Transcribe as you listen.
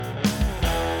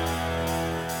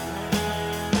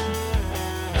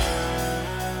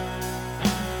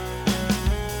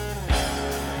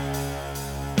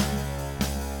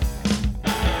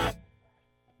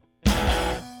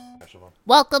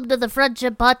Welcome to the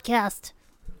Friendship Podcast.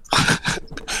 I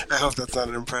hope that's not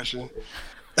an impression.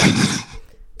 I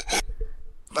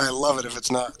love it if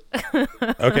it's not.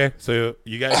 Okay, so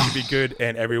you guys should be good,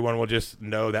 and everyone will just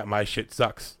know that my shit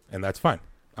sucks, and that's fine.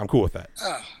 I'm cool with that.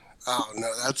 Oh no,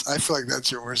 I feel like that's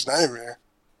your worst nightmare.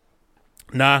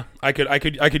 Nah, I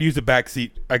could use a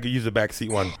backseat. I could use a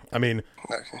backseat one. I mean,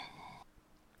 Okay.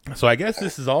 so I guess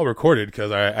this is all recorded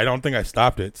because I don't think I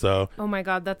stopped it. So Oh my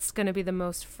god, that's going to be the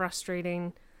most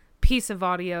frustrating piece of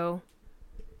audio.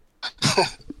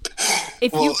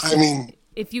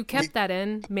 If you kept that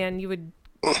in, man, you would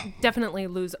definitely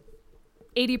lose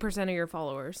 80% of your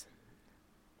followers.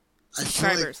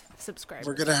 Subscribers.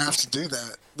 We're gonna have to do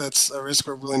that. That's a risk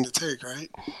we're willing to take, right?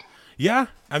 yeah,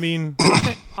 I mean,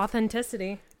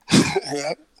 Authenticity.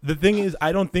 Yeah. the thing is,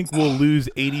 I don't think we'll lose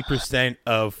 80%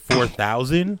 of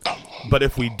 4,000, but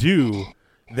if we do,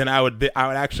 then I would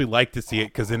actually like to see it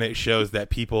because then it shows that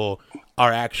people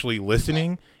are actually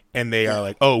listening and they are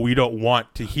like, oh, we don't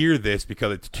want to hear this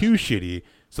because it's too shitty.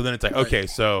 So then it's like, okay,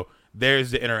 so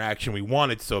there's the interaction we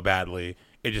wanted so badly.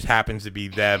 It just happens to be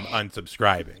them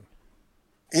unsubscribing.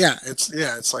 Yeah,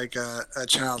 it's like a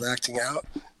child acting out.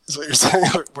 Is what you're saying?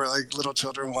 We're like little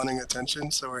children wanting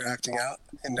attention, so we're acting out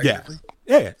negatively.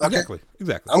 Yeah, Okay.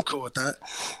 exactly. I'm cool with that.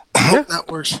 That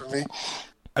works for me.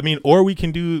 I mean, or we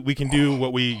can do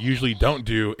what we usually don't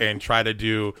do and try to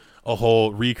do a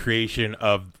whole recreation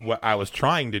of what I was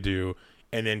trying to do,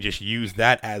 and then just use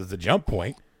that as the jump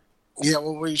point. Yeah,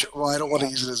 well, I don't want to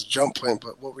use it as a jump point,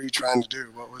 but what were you trying to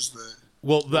do? What was the...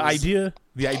 Well, the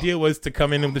idea was to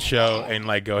come into the show and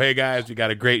like go, hey guys, we got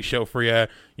a great show for you.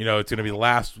 You know, it's going to be the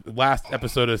last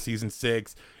episode of season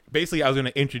 6. Basically, I was going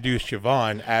to introduce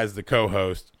Shevaun as the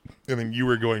co-host, and then you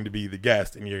were going to be the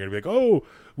guest, and you're going to be like, oh,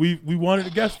 we wanted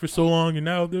a guest for so long, and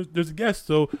now there's a guest,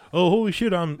 so oh holy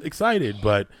shit, I'm excited.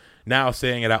 But now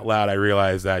saying it out loud, I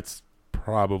realize that's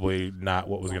probably not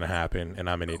what was going to happen, and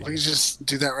I'm an idiot. We just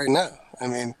do that right now. I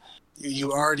mean,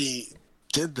 you already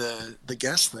did the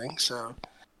guest thing, so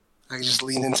I can just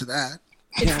lean into that.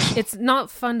 It's not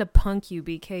fun to punk you,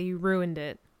 BK. You ruined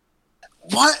it.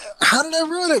 What? How did I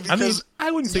ruin it? Because I mean,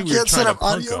 I wouldn't say you we were can't set trying to up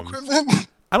punk audio them. equipment?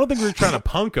 I don't think we were trying to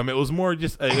punk them. It was more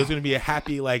just it was going to be a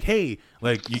happy like, hey,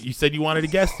 like you said you wanted a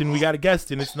guest and we got a guest,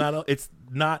 and it's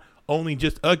not only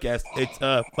just a guest, it's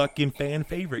a fucking fan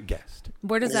favorite guest.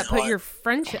 Where does that put your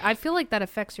friendship? I feel like that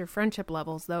affects your friendship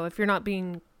levels, though, if you're not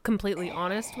being completely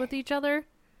honest with each other.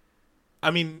 I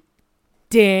mean,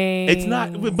 dang, it's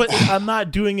not, but I'm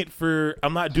not doing it for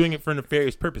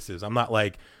nefarious purposes. I'm not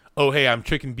like, oh hey, I'm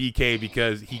tricking BK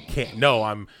because he can't. No,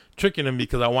 I'm tricking him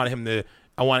because I want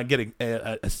to get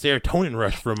a serotonin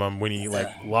rush from him when he like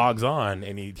logs on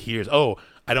and he hears, oh,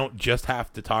 I don't just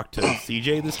have to talk to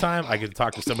CJ this time. I get to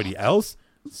talk to somebody else.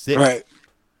 Sick. Right.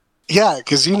 Yeah,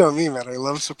 because you know me, man. I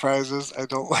love surprises. I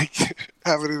don't like to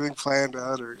have anything planned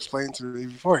out or explained to me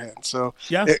beforehand. So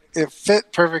yeah, it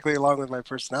fit perfectly along with my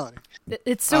personality.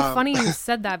 It's so funny you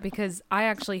said that because I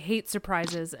actually hate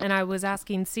surprises. And I was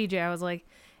asking CJ, I was like,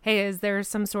 hey, is there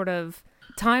some sort of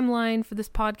timeline for this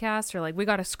podcast? Or like, we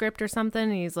got a script or something?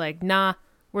 And he's like, nah,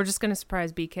 we're just going to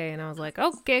surprise BK. And I was like,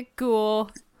 okay, cool.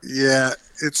 Yeah,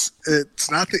 it's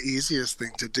not the easiest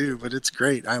thing to do, but it's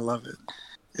great. I love it.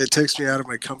 It takes me out of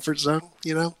my comfort zone,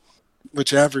 you know,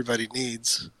 which everybody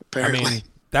needs, apparently. I mean,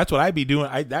 that's what I be doing.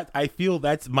 I feel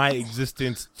that's my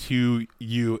existence to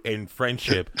you in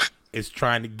friendship is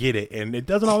trying to get it, and it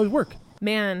doesn't always work.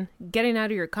 Man, getting out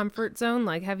of your comfort zone,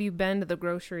 like, have you been to the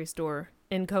grocery store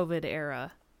in COVID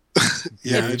era?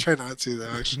 Yeah, I try not to,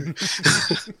 though, actually.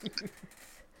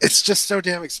 It's just so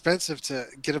damn expensive to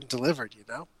get them delivered, you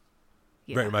know?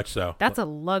 Yeah. Very much so. That's a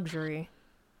luxury.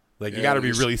 Like, you got to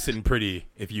be really sitting pretty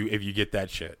if you get that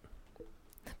shit.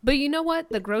 But you know what?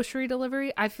 The grocery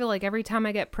delivery, I feel like every time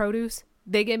I get produce,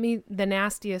 they get me the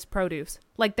nastiest produce.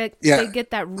 Like that, They get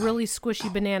that really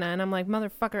squishy banana, and I'm like,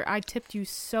 motherfucker, I tipped you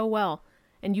so well,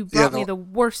 and you brought me the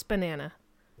worst banana.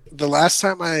 The last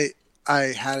time I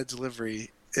had a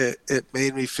delivery, it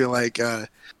made me feel like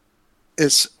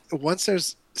it's once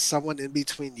there's someone in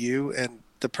between you and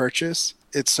the purchase,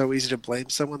 it's so easy to blame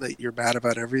someone that you're mad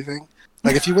about everything.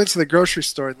 Like if you went to the grocery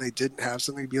store and they didn't have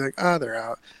something, you'd be like, oh, they're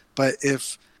out. But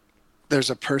if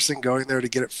there's a person going there to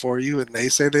get it for you and they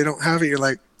say they don't have it, you're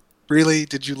like, really?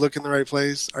 Did you look in the right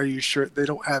place? Are you sure they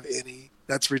don't have any?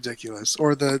 That's ridiculous.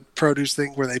 Or the produce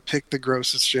thing where they pick the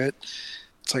grossest shit.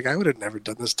 It's like, I would have never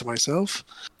done this to myself.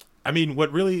 I mean,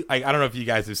 what really, I don't know if you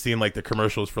guys have seen like the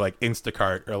commercials for like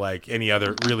Instacart or like any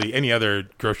other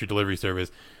grocery delivery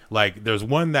service. Like there's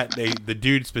one that the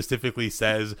dude specifically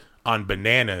says on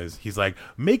bananas, he's like,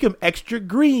 make them extra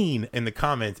green in the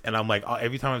comments. And I'm like,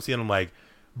 every time I'm seeing them, I'm like,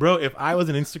 Bro, if I was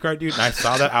an Instacart dude and I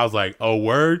saw that, I was like, oh,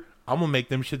 word, I'm going to make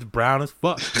them shits brown as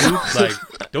fuck, dude. Like,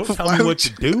 don't tell me what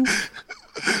to do.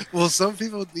 Well, some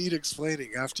people need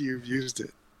explaining after you've used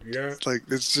it. Yeah. Like,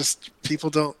 it's just, people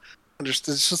don't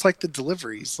understand. It's just like the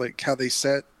deliveries, like how they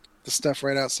set the stuff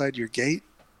right outside your gate,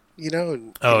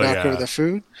 and knock over the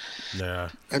food. Yeah.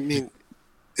 I mean,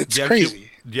 it's Do you have crazy. shit-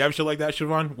 do you have shit like that,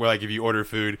 Shevaun? Where, like, if you order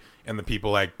food and the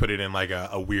people, like, put it in, like,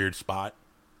 a weird spot?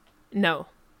 No.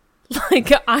 Like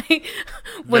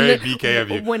Very BK of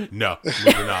you. No,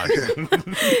 moving on.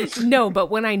 No, but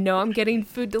when I know I'm getting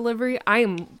food delivery, I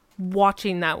am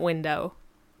watching that window.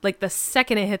 Like the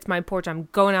second it hits my porch, I'm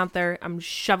going out there, I'm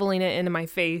shoveling it into my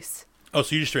face. Oh,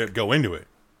 so you just straight up go into it?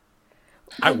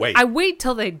 I wait. I wait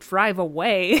till they drive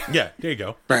away. Yeah, there you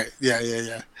go. Right. Yeah.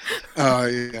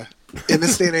 Yeah. In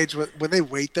this day and age, when they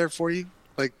wait there for you,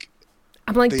 like,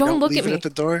 I'm like, they don't look leave at it me. at the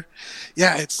door.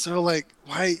 Yeah, it's so like,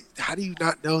 why? How do you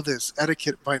not know this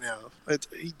etiquette by now?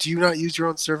 Do you not use your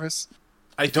own service?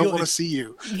 I don't want to see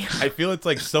you. I feel it's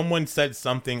like someone said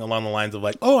something along the lines of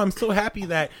like, "Oh, I'm so happy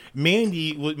that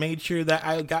Mandy made sure that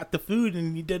I got the food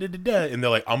and da da da da," and they're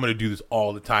like, "I'm gonna do this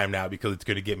all the time now because it's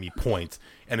gonna get me points."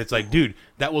 And it's like, dude,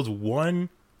 that was one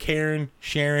Karen,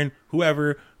 Sharon,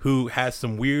 whoever who has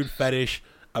some weird fetish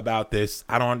about this.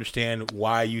 I don't understand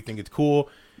why you think it's cool.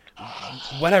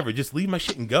 Whatever, just leave my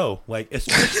shit and go. Like,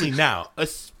 especially now.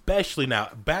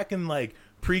 Back in like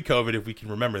pre-COVID, if we can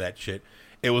remember that shit,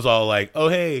 it was all like, oh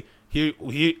hey, here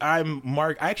I'm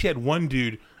Mark. I actually had one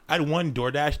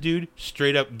DoorDash dude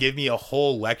straight up give me a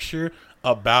whole lecture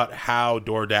about how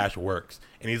DoorDash works.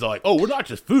 And he's all like, oh, we're not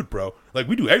just food, bro. Like,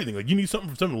 we do everything. Like, you need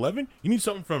something from 7-Eleven? You need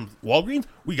something from Walgreens?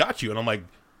 We got you. And I'm like,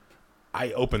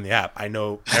 I open the app. I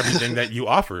know everything that you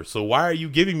offer. So why are you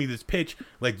giving me this pitch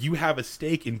like you have a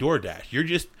stake in DoorDash? You're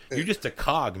just a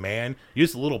cog, man. You're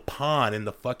just a little pawn in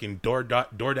the fucking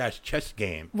DoorDash chess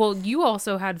game. Well, you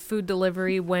also had food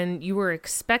delivery when you were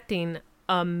expecting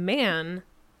a man,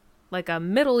 like a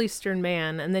Middle Eastern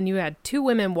man, and then you had two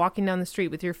women walking down the street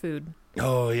with your food.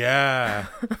 Oh, yeah.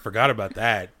 I forgot about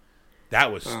that.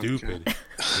 That was stupid.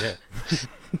 Yeah.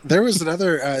 There was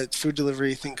another food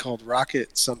delivery thing called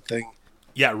Rocket something.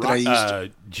 Yeah,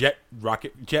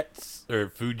 rocket jets or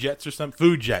food jets or something.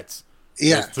 Food jets.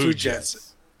 Yeah, food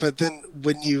jets. But then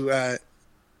when it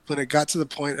got to the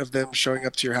point of them showing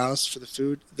up to your house for the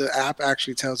food, the app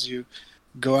actually tells you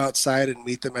go outside and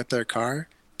meet them at their car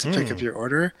to pick up your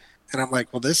order. And I'm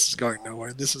like, well, this is going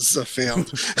nowhere. This is a failed.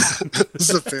 This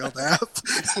is a failed app.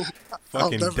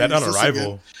 Fucking dead on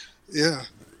arrival. Yeah.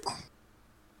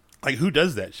 Like, who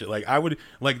does that shit? Like, I would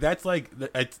that's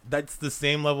the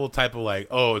same level type of like,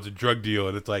 oh, it's a drug deal,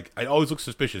 and it's like I always look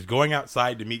suspicious. Going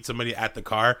outside to meet somebody at the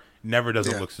car never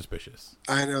doesn't look suspicious.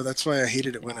 I know, that's why I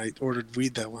hated it when I ordered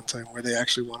weed that one time, where they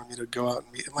actually wanted me to go out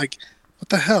and meet. I'm like, what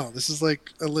the hell? This is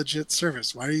like a legit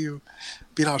service. Why are you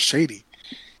being all shady?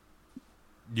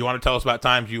 You want to tell us about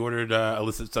times you ordered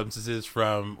illicit substances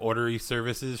from ordery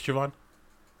services, Shevaun?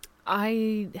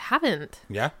 I haven't.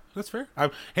 Yeah, that's fair.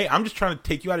 I'm just trying to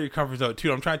take you out of your comfort zone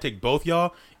too. I'm trying to take both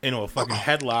y'all into a fucking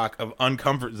headlock of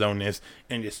uncomfort zoneness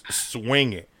and just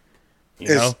swing it.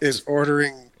 Is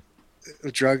ordering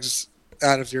drugs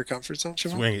out of your comfort zone,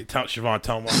 Shevaun? Swing it. Shevaun,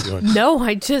 tell him what I'm doing. No,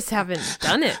 I just haven't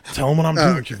done it. Tell him what I'm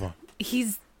doing, Shevaun.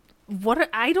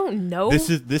 I don't know. This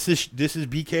is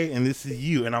BK and this is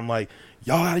you, and I'm like,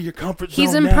 y'all out of your comfort zone.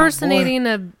 He's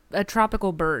impersonating a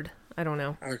tropical bird. I don't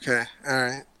know. Okay, all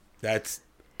right. That's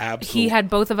absolutely. He had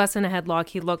both of us in a headlock.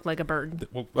 He looked like a bird.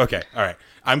 Okay, all right.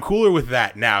 I'm cooler with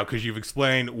that now because you've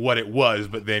explained what it was,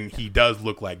 but then he does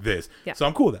look like this. Yeah. So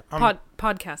I'm cool with that.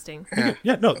 Podcasting.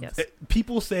 Yeah, no. Yes.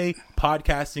 People say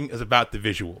podcasting is about the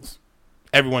visuals.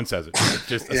 Everyone says it. It's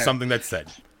just something that's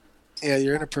said. Yeah,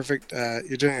 you're in a perfect.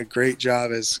 You're doing a great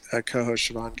job as a co-host,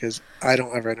 Shevaun, because I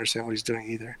don't ever understand what he's doing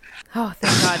either. Oh,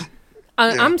 thank God.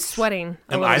 I'm sweating.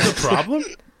 Am I the problem?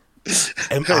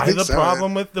 Am I the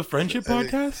problem with the Friendship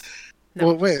Podcast? No.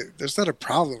 Well, wait. There's not a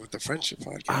problem with the Friendship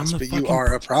Podcast, but you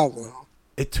are a problem.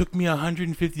 It took me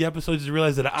 150 episodes to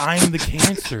realize that I'm the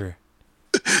cancer.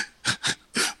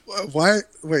 Why?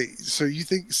 Wait. So you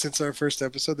think since our first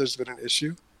episode, there's been an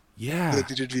issue? Yeah.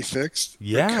 That needed to be fixed?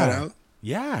 Yeah. Cut out?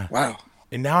 Yeah. Wow.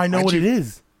 And now I know what it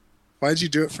is. Why'd you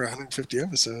do it for 150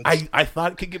 episodes? I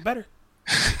thought it could get better.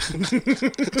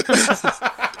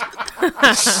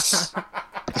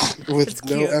 With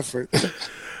no effort.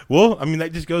 Well, I mean,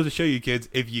 that just goes to show you, kids,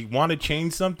 if you want to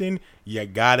change something, you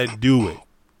gotta do it.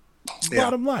 Yeah.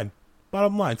 Bottom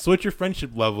line. So what's your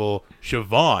friendship level,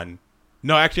 Shevaun?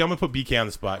 No, actually, I'm gonna put BK on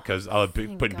the spot because I'll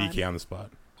put BK on the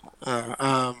spot.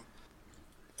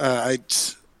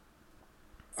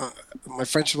 My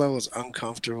friendship level is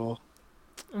uncomfortable.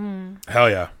 Hell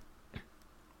yeah.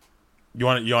 You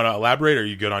want to elaborate, or are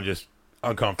you good on just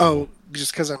uncomfortable? Oh,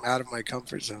 just because I'm out of my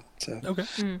comfort zone. So Okay.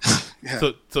 yeah.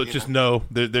 So just know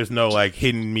there's no like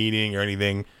hidden meaning or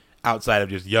anything outside of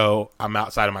just, yo, I'm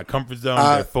outside of my comfort zone,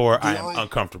 therefore I am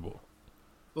uncomfortable.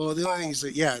 Well, the only thing is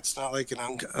that it's not like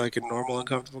like a normal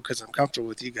uncomfortable, because I'm comfortable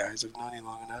with you guys. I've known you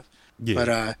long enough.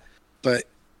 Yeah. But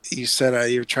you said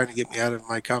you were trying to get me out of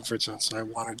my comfort zone, so I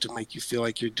wanted to make you feel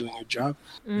like you're doing your job.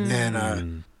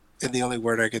 And the only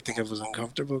word I could think of was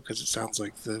uncomfortable, because it sounds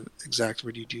like the exact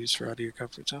word you'd use for out of your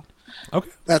comfort zone.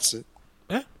 Okay. That's it.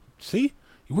 Yeah. See,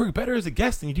 you work better as a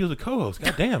guest than you do as a co-host.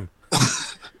 God damn.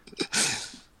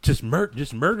 just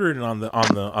murdering on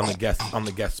the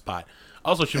guest spot.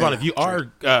 Also, Shevaun, if you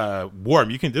are warm,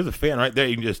 you can. There's a fan right there.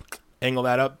 You can just angle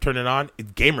that up, turn it on.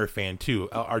 It's gamer fan too,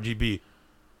 RGB.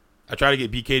 I try to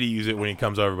get BK to use it when he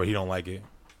comes over, but he don't like it.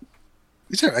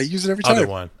 I use it every time. Other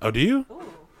one. Oh, do you?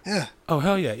 Yeah. Oh,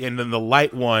 hell yeah. And then the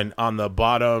light one on the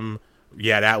bottom.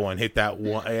 Yeah, that one. Hit that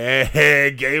one.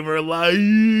 Hey, gamer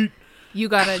light. You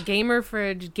got a gamer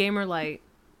fridge, gamer light.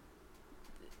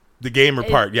 The gamer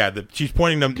part, yeah. She's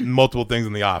pointing to multiple things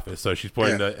in the office. So she's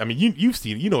pointing to, I mean, you've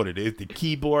seen it. You know what it is. The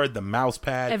keyboard, the mouse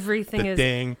pad. Everything the is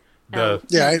thing.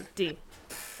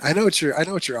 I know what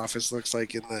your office looks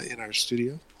like in our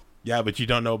studio. Yeah, but you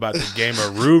don't know about the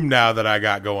gamer room now that I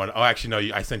got going. Oh, actually,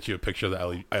 no. I sent you a picture of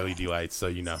the LED lights, so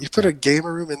you know. You put a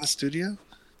gamer room in the studio?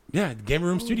 Yeah, gamer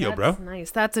room studio, bro. That's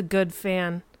nice. That's a good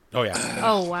fan. Oh, yeah.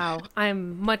 Oh, wow.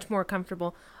 I'm much more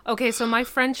comfortable. Okay, so my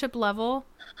friendship level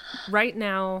right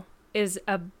now is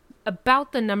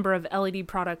about the number of LED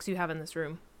products you have in this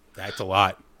room. That's a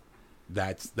lot.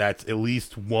 That's at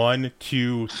least 1,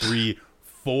 2, 3,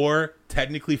 4,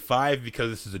 technically 5,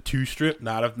 because this is a 2 strip,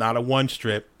 not a 1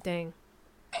 strip. Dang.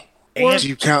 And do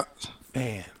you count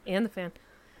fan? And the fan.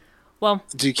 Well,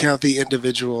 do you count the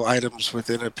individual items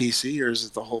within a PC, or is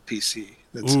it the whole PC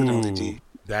that's an LED?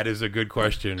 That is a good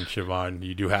question, Shevaun.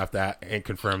 You do have to and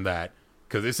confirm that,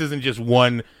 because this isn't just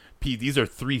one piece. These are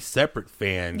 3 separate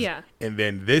fans. Yeah. And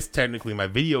then this, technically, my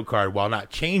video card, while not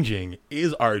changing,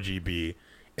 is RGB.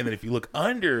 And then if you look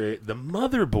under it, the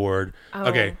motherboard. Oh.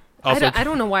 Okay. Also, I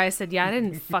don't know why I said yeah. I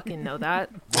didn't fucking know that.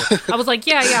 I was like,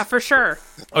 yeah, for sure.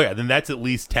 Oh yeah, then that's at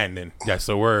least 10. Then yeah,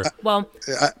 so we're well.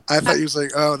 I thought you was like,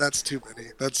 oh, that's too many.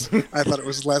 I thought it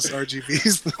was less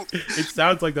RGBs. It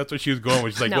sounds like that's what she was going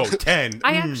with. She's like, No. whoa, 10.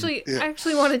 I actually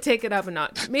want to take it up a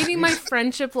notch. Maybe my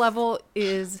friendship level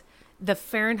is the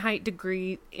Fahrenheit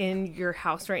degree in your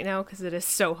house right now, because it is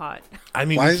so hot. I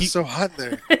mean, why is it so hot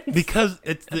in there? Because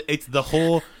it's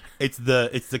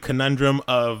the conundrum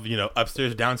of,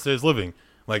 upstairs, downstairs living.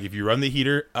 Like, if you run the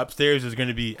heater, upstairs is going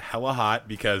to be hella hot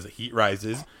because heat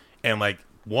rises, and like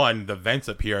the vents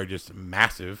up here are just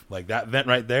massive. Like that vent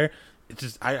right there, it's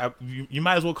just you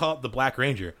might as well call it the Black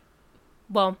Ranger.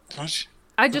 Well,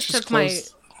 I just took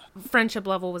close. my friendship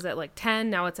level was at like 10.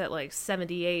 Now it's at like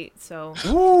 78. So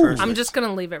I'm just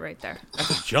gonna leave it right there.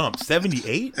 That's a jump.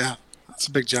 78. Yeah, that's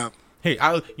a big jump. Hey,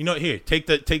 here, take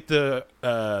the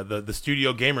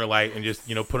studio gamer light and just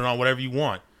put it on whatever you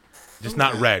want. Just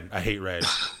not red. I hate red.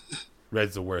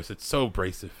 Red's the worst. It's so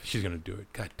abrasive. She's gonna do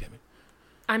it. God damn it.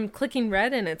 I'm clicking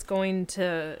red and it's going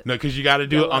to. No, because you got to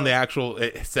do it on the actual.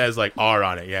 It says like R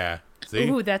on it. Yeah. See?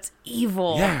 Ooh, that's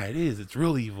evil. Yeah, it is. It's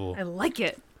real evil. I like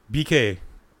it. BK,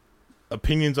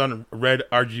 opinions on red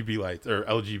RGB lights or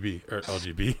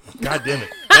LGB. God damn it.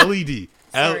 LED.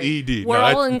 Sorry. LED. We're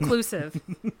all inclusive.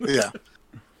 Yeah.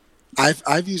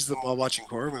 I've used them while watching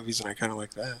horror movies, and I kind of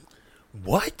like that.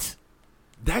 What?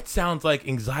 That sounds like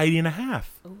anxiety and a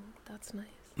half. Oh, that's nice.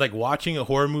 Like watching a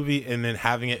horror movie and then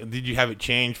having it. Did you have it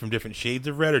change from different shades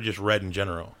of red or just red in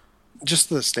general? Just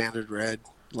the standard red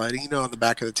lighting, on the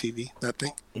back of the TV, that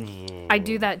thing. I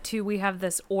do that too. We have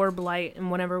this orb light, and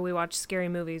whenever we watch scary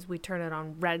movies, we turn it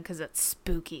on red because it's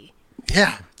spooky.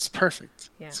 Yeah, it's perfect.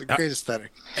 Yeah. It's a great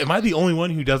aesthetic. Am I the only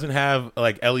one who doesn't have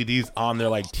like LEDs on their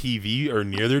like TV or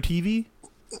near their TV?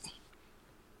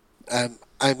 I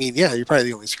mean, yeah, you're probably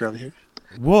the only scrub here.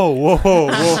 Whoa.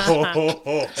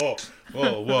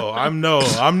 I'm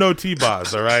no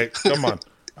T-Boz, all right? Come on.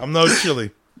 I'm no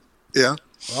chili. Yeah.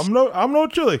 I'm no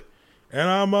chili. And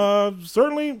I'm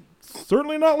certainly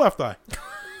not Left Eye.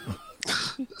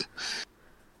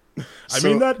 I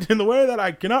mean that in the way that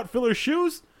I cannot fill her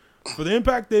shoes for the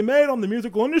impact they made on the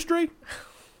musical industry.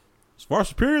 It's far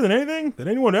superior than anything that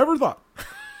anyone ever thought.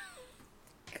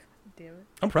 Damn it.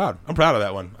 I'm proud of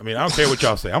that one. I mean, I don't care what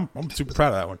y'all say. I'm super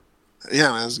proud of that one.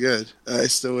 Yeah, man, it was good. I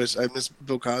still wish I miss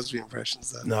Bill Cosby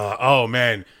impressions though. No, oh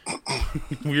man,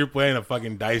 we were playing a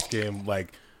fucking dice game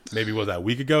like maybe was that a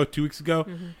week ago, 2 weeks ago,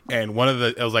 and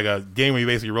it was like a game where you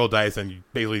basically roll dice and you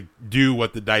basically do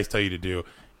what the dice tell you to do,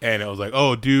 and it was like,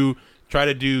 try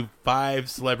to do 5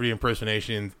 celebrity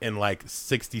impersonations in like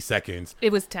 60 seconds.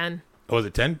 It was 10. Oh, was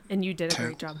it 10? And you did a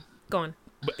great job. Go on.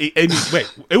 But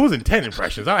it wasn't 10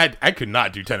 impressions. I could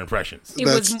not do 10 impressions. It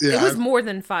was more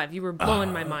than 5. You were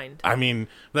blowing my mind. I mean,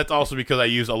 that's also because I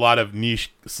used a lot of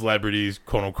niche celebrities,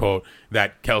 quote unquote,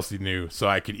 that Kelsey knew, so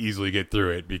I could easily get through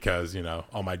it because,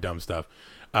 all my dumb stuff.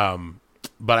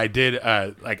 But I did,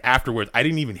 afterwards, I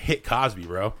didn't even hit Cosby,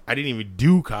 bro. I didn't even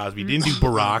do Cosby. Didn't do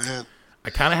Barack.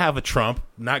 I kind of have a Trump.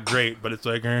 Not great, but it's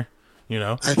like, I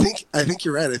think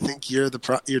you're right. I think you're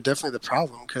definitely the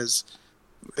problem because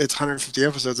it's 150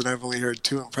 episodes and I've only heard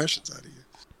 2 impressions out of you.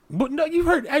 But no, you've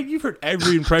heard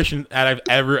every impression that I've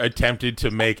ever attempted to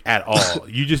make at all.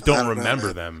 You just don't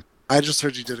remember them. I just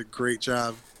heard you did a great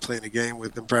job playing a game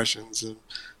with impressions, and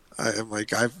I'm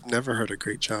like, I've never heard a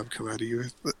great job come out of you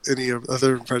with any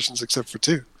other impressions except for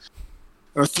 2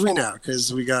 or 3 now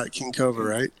because we got King Cobra,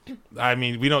 right? I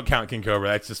mean, we don't count King Cobra.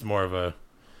 That's just more of a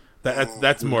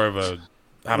that's more of a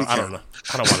I don't know.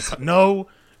 I don't want to. No,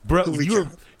 bro,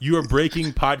 you are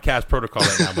breaking podcast protocol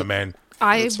right now, my man.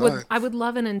 I would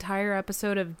love an entire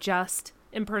episode of just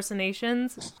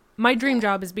impersonations. My dream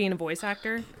job is being a voice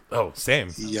actor. Oh, same.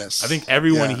 Yes. I think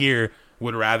everyone here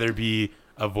would rather be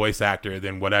a voice actor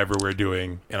than whatever we're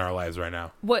doing in our lives right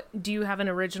now. What, do you have an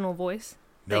original voice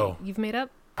No. that you've made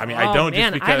up? I mean, I don't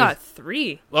man, just because I got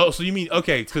 3. Oh, so you mean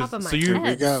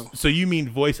so you mean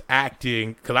voice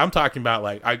acting? Because I'm talking about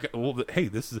hey,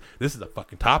 this is a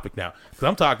fucking topic now. Because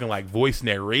I'm talking like voice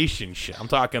narration shit. I'm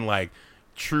talking like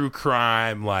true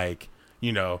crime,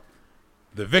 the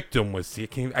victim was. I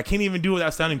can't even do it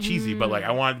without sounding cheesy, but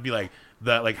I want it to be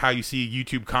like how you see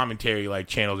YouTube commentary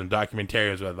channels and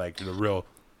documentaries where they're real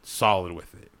solid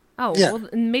with it. Oh, yeah. Well,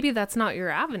 maybe that's not your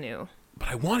avenue. But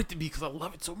I want it to be because I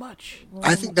love it so much.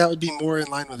 I think that would be more in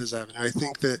line with his avenue. I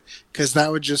think that because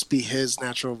that would just be his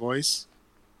natural voice.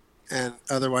 And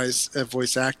otherwise, a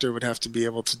voice actor would have to be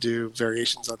able to do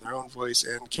variations on their own voice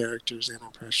and characters and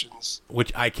impressions.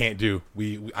 Which I can't do.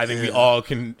 I think we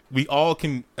all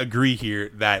can agree here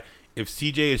that if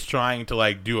CJ is trying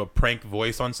to do a prank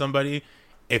voice on somebody,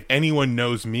 if anyone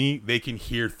knows me, they can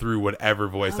hear through whatever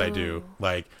voice I do.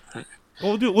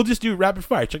 We'll just do rapid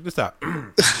fire. Check this out.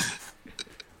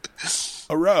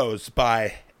 A rose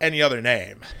by any other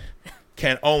name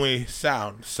can only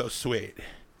sound so sweet.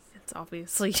 It's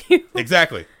obviously you.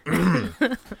 Exactly.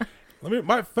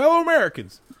 My fellow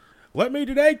Americans, let me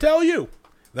today tell you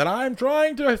that I'm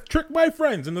trying to trick my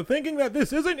friends into thinking that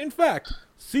this isn't, in fact,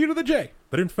 C to the J,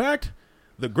 but in fact,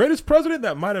 the greatest president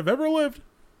that might have ever lived,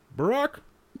 Barack,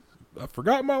 I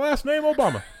forgot my last name,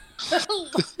 Obama. I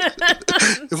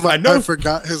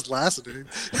forgot his last name.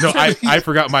 No, I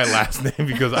forgot my last name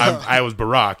because I was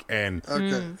Barack, and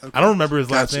okay. I don't remember his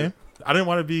last name. I didn't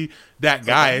want to be that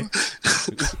guy.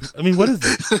 I mean, what is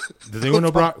it? Does anyone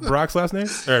know Barack's last name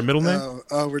or middle name?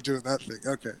 Oh, we're doing that thing.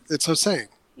 Okay, it's Hussein.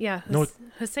 Yeah,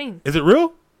 Hussein. Is it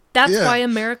real? That's why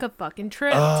America fucking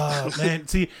tripped. Oh man,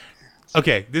 see.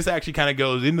 Okay, this actually kind of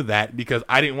goes into that because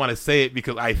I didn't want to say it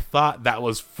because I thought that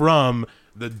was from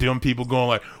the dumb people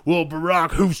going well,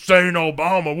 Barack Hussein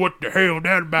Obama, what the hell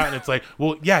that about? And it's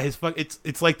well, yeah,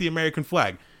 it's like the American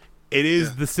flag. It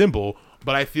is the symbol,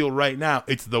 but I feel right now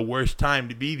it's the worst time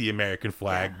to be the American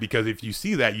flag because if you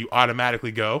see that, you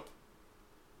automatically go.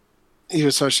 You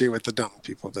associate with the dumb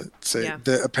people that say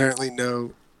that apparently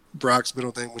know Barack's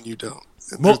middle name when you don't.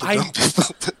 Well,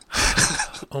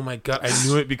 oh my god, I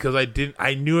knew it because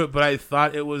I knew it, but I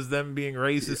thought it was them being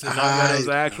racist and not that it was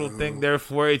the actual thing.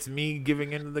 Therefore, it's me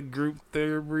giving into the group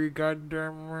theory.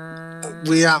 Goddamn.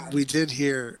 We did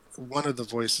hear one of the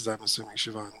voices. I'm assuming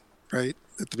Shevaun, right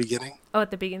at the beginning. Oh,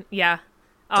 at the beginning, yeah.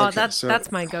 Oh, okay,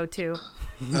 that's my go-to.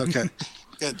 Okay,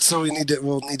 good. So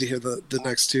we'll need to hear the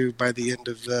next 2 by the end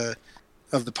of the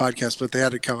podcast, but they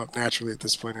had to come up naturally at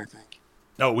this point, I think.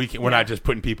 No, we're not just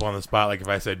putting people on the spot. Like if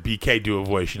I said BK do a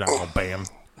voice, you're not gonna bam.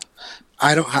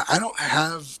 I don't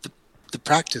have the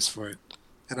practice for it,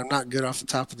 and I'm not good off the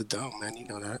top of the dome, man. You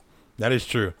know that. That is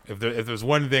true. If there's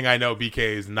one thing I know, BK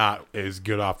is not as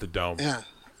good off the dome. Yeah,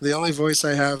 the only voice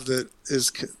I have that is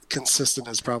consistent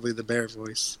is probably the bear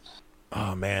voice.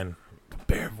 Oh man, the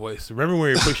bear voice. Remember when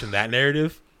we were pushing that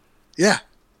narrative? Yeah.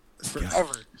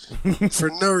 Forever.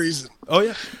 For no reason. Oh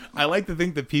yeah. I like to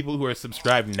think that people who are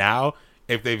subscribed now,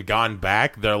 if they've gone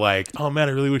back, they're like, oh man,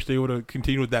 I really wish they would have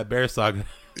continued with that bear saga.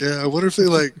 Yeah, I wonder if they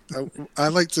I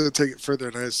like to take it further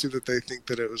and I assume that they think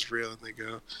that it was real and they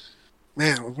go,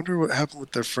 man, I wonder what happened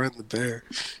with their friend the bear.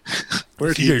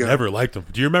 Where'd he go? Never liked him.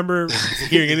 Do you remember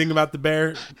hearing anything about the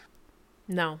bear?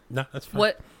 No. No, that's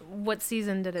fine. What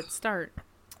season did it start?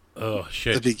 Oh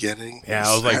shit. The beginning. Yeah,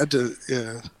 I was like,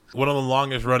 yeah. One of the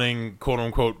longest running quote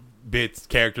unquote bits,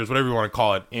 characters, whatever you want to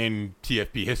call it, in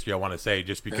TFP history, I want to say,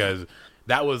 just because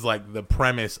that was like the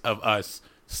premise of us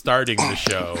starting the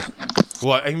show.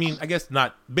 Well, I mean, I guess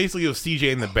not. Basically, it was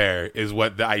CJ and the Bear is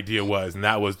what the idea was, and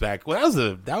that was back. Well,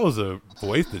 that was a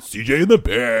voice that CJ and the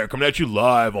Bear coming at you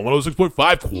live on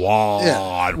 106.5 Quad.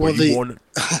 Yeah. Well,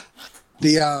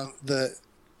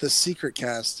 the secret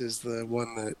cast is the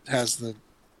one that has the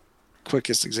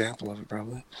quickest example of it,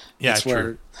 probably. Yeah, that's true.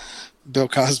 Where Bill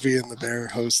Cosby and the Bear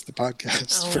host the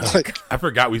podcast. I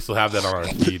forgot we still have that on our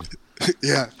feed.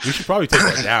 Yeah, we should probably take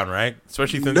that down, right?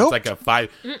 Especially since it's like a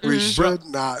 5. We should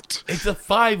not. It's a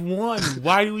 5-1.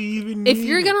 Why do we even? If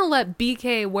you're gonna let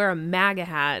BK wear a MAGA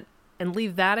hat and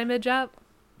leave that image up,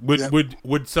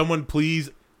 would someone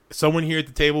here at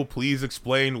the table please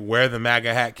explain where the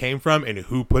MAGA hat came from and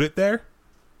who put it there?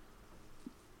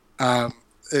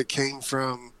 It came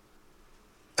from.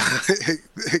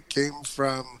 It came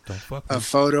from a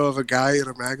photo of a guy in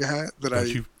a MAGA hat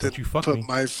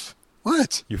that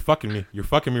What? You're fucking me. You're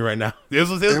fucking me right now. This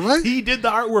was his. He did the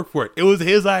artwork for it. It was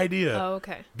his idea. Oh,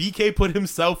 okay. BK put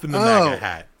himself in the MAGA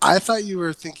hat. I thought you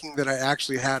were thinking that I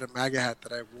actually had a MAGA hat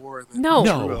that I wore. And then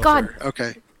no. God.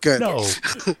 Okay. Good.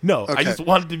 No. Okay. I just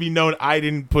wanted to be known. I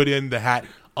didn't put in the hat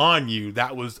on you.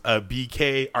 That was a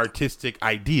BK artistic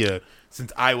idea.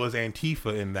 Since I was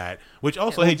Antifa in that, which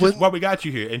also, hey, just while we got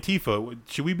you here, Antifa,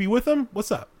 should we be with them?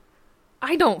 What's up?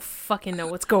 I don't fucking know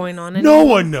what's going on anymore. No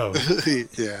one knows.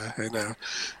 Yeah, I know.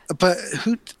 But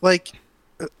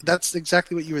that's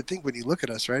exactly what you would think when you look at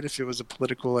us, right? If it was a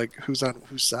political, who's on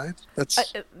whose side?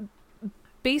 That's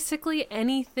basically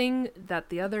anything that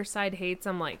the other side hates.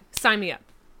 I'm like, sign me up.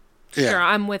 Yeah. Sure,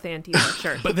 I'm with Antifa.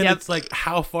 Sure. But then it's like,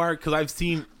 how far? Because I've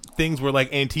seen things where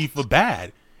Antifa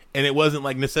bad. And it wasn't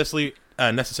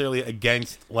necessarily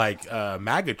against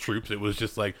MAGA troops. It was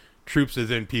just troops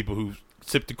as in people who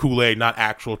sip the Kool-Aid, not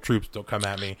actual troops. Don't come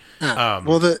at me.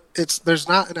 There's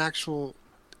not an actual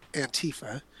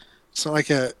Antifa. It's not like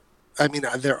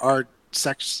there are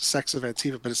sects of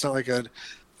Antifa, but it's not like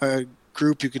a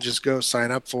group you can just go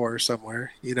sign up for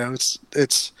somewhere.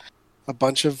 It's a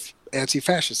bunch of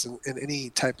anti-fascists, and in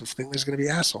any type of thing, there's going to be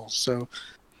assholes. So.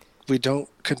 We don't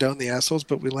condone the assholes,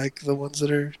 but we like the ones that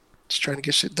are just trying to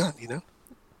get shit done,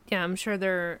 Yeah, I'm sure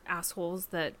there are assholes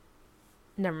that...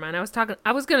 Never mind. I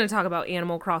was going to talk about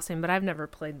Animal Crossing, but I've never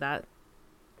played that.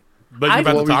 But you're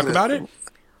about to talk about it?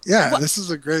 Yeah, this is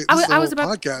a great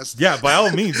podcast. Yeah, by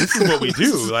all means, this is what we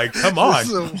do. Come on. This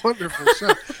is a wonderful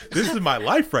show. This is my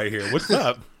life right here. What's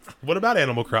up? What about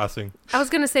Animal Crossing? I was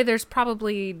going to say there's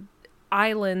probably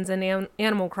islands in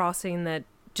Animal Crossing that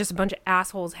just a bunch of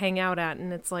assholes hang out at,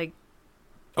 and it's like,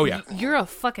 oh yeah, you're a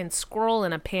fucking squirrel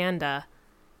and a panda.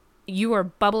 You are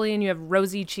bubbly and you have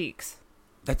rosy cheeks.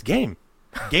 That's game.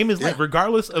 Game is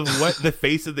regardless of what the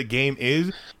face of the game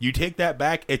is, you take that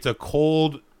back, it's a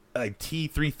cold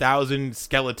T-3000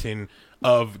 skeleton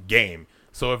of game.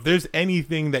 So if there's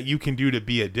anything that you can do to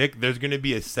be a dick, there's going to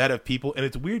be a set of people. And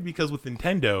it's weird because with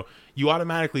Nintendo, you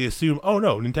automatically assume, oh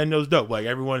no, Nintendo's dope.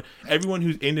 Everyone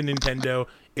who's into Nintendo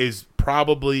is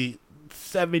probably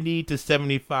 70 to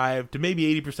 75 to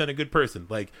maybe 80% a good person.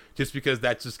 Just because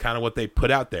that's just kind of what they put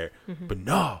out there. Mm-hmm. But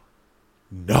no.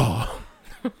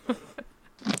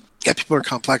 Yeah, people are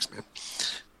complex, man.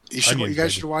 You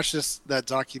guys should watch that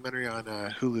documentary on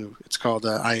Hulu. It's called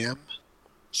I Am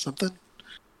something.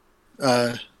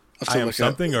 I Am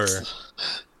something or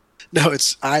no?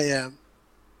 It's I Am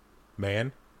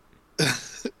man.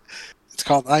 It's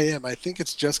called I Am. I think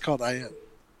it's just called I Am.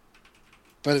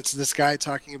 But it's this guy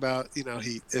talking about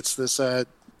it's this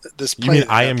this. You mean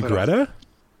I Am Greta?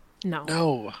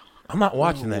 No. I'm not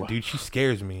watching that, dude. She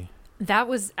scares me. That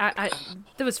was that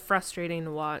was frustrating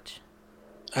to watch.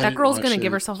 That girl's gonna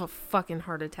give herself a fucking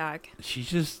heart attack. She's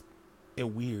just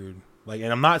weird. And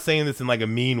I'm not saying this in a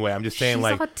mean way. I'm just saying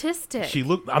she's autistic. She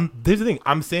Here's the thing.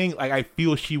 I'm saying I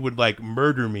feel she would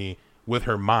murder me with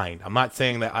her mind. I'm not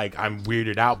saying that I'm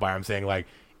weirded out by her. I'm saying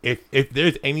if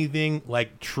there's anything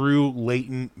true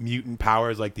latent mutant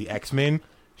powers like the X-Men,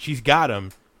 she's got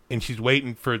them, and she's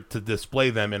waiting to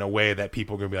display them in a way that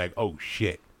people are gonna be like, oh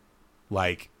shit,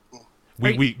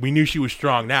 we knew she was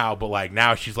strong now, but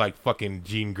now she's fucking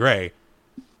Jean Grey.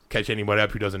 Catch anybody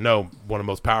up who doesn't know, one of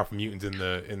the most powerful mutants in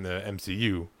the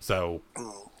MCU. So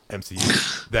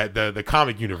MCU, that the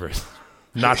comic universe,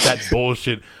 not that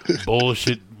bullshit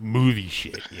movie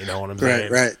shit. You know what I'm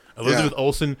saying? Right. Elizabeth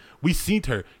Olsen, we seen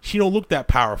her. She don't look that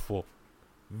powerful.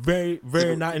 Very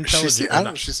not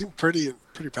intelligent. She seemed pretty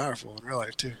powerful in real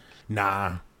life too.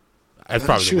 Nah, That's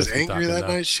probably she the was whiskey angry talking that now.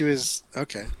 night. She was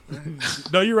okay.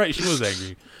 No, you're right. She was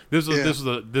angry. This was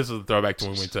Yeah. this is a throwback to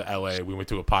when we went to LA. We went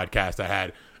to a podcast that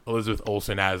had Elizabeth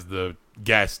Olsen as the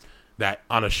guest, that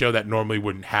on a show that normally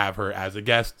wouldn't have her as a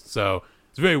guest. So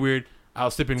it's very weird. I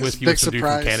was sipping whiskey with some dude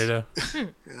from Canada. Yeah.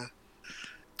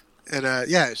 And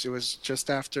yeah, it was just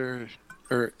after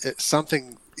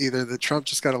something. Either the Trump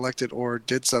just got elected or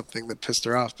did something that pissed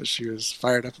her off, but she was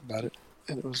fired up about it,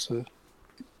 and it was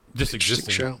Just interesting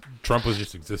existing. show. Trump was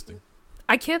just existing.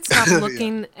 I can't stop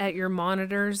looking at your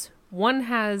monitors. One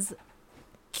has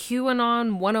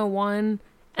QAnon 101,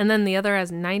 and then the other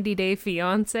has 90 Day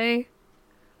Fiance.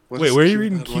 Wait, where are you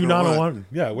reading QAnon 1?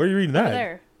 Yeah, where are you reading that?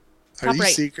 There. Are Top you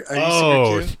right. secret? Are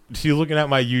Oh, you secret Q? she's looking at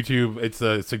my YouTube. It's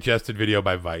a suggested video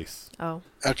by Vice. Oh.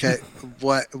 Okay,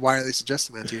 what? Why are they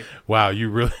suggesting that to you? Wow, you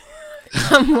really...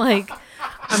 I'm like,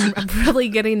 I'm really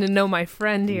getting to know my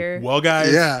friend here. Well,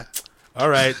 guys, Yeah, all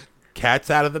right, cat's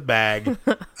out of the bag.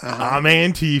 I'm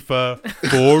Antifa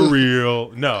for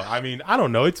real. No, I mean, I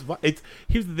don't know. It's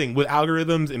here's the thing with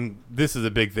algorithms, and this is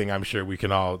a big thing I'm sure we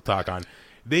can all talk on.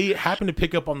 They happen to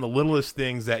pick up on the littlest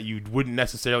things that you wouldn't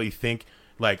necessarily think,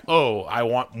 like, oh, I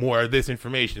want more of this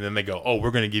information. And then they go, oh, we're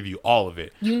going to give you all of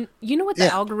it. You know what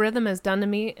the algorithm has done to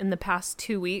me in the past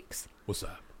 2 weeks? What's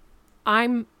up?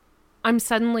 I'm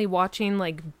suddenly watching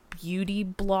like beauty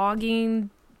blogging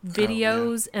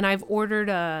videos, and I've ordered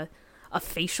a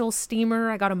facial steamer.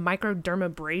 I got a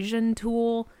microdermabrasion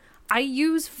tool. I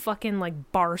use fucking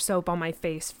like bar soap on my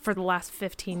face for the last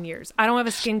 15 years. I don't have a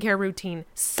skincare routine.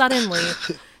 Suddenly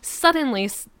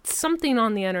something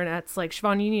on the internet's like,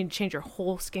 Shevaun, you need to change your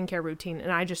whole skincare routine, and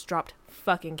I just dropped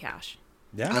fucking cash.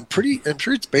 Yeah, I'm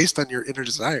sure it's based on your inner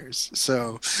desires.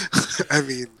 So, I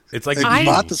mean, it's like you I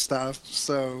bought the stuff,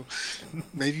 so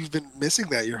maybe you've been missing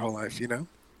that your whole life. I'm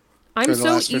for the so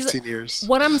last easy. 15 years.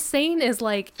 What I'm saying is,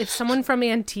 like, if someone from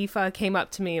Antifa came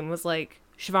up to me and was like,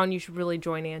 Shevaun, you should really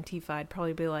join Antifa, I'd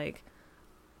probably be like,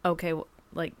 okay,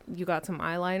 like, you got some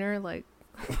eyeliner? Like,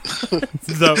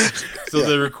 so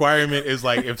the requirement is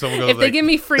like, if someone goes if they give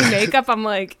me free makeup, I'm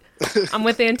like, I'm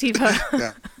with Antifa.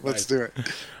 Yeah, let's do it.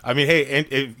 I mean,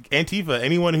 hey, Antifa,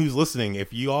 anyone who's listening,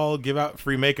 if you all give out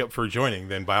free makeup for joining,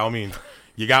 then by all means,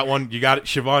 you got one. You got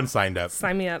Shevaun signed up.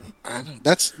 Sign me up. I know.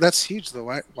 That's huge though.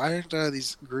 Why aren't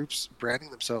these groups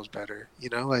branding themselves better?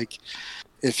 Like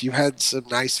if you had some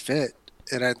nice fit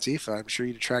at Antifa, I'm sure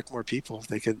you'd attract more people if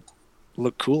they could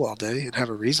look cool all day and have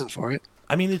a reason for it.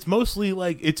 I mean, it's mostly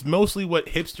what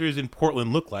hipsters in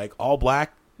Portland look like, all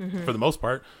black for the most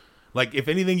part. Like, if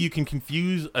anything, you can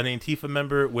confuse an Antifa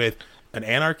member with an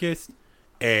anarchist,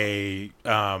 I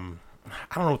don't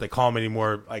know what they call them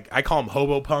anymore. Like, I call them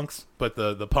hobo punks, but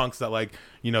the punks that, like,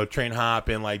 train hop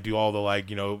and, like, do all the, like,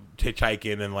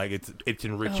 hitchhiking and, like, it's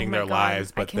enriching their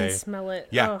lives. But I can smell it.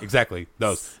 Yeah, exactly.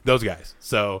 Those guys.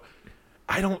 So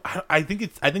I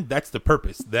think that's the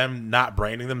purpose. Them not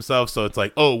branding themselves. So it's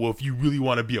like, oh, well, if you really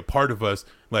want to be a part of us,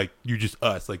 like, you're just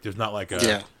us. Like, there's not like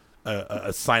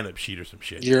a sign-up sheet or some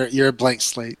shit. You're a blank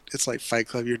slate. It's like Fight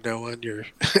Club. You're no one. You're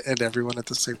and everyone at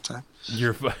the same time.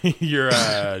 You're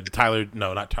Tyler.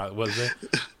 No, not Tyler. What is it?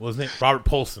 What was his name? Robert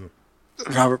Polson.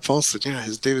 Robert Polson. Yeah,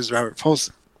 his name is Robert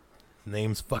Polson.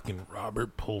 Name's fucking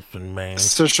Robert Polson, man.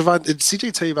 So, Shevaun, did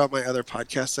CJ tell you about my other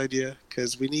podcast idea?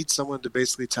 Because we need someone to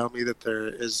basically tell me that there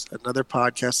is another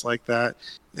podcast like that,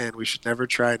 and we should never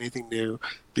try anything new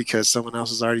because someone else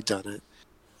has already done it.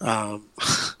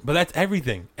 But that's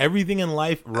everything. Everything in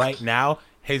life right now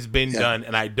has been done,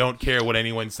 and I don't care what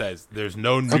anyone says. There's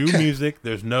no new music.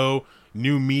 There's no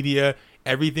new media.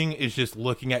 Everything is just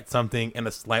looking at something in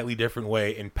a slightly different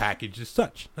way and packaged as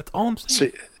such. That's all I'm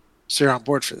saying. So you're on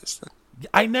board for this, then?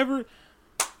 I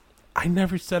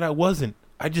never said I wasn't.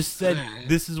 I just said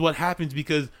this is what happens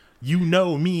because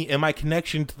me and my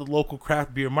connection to the local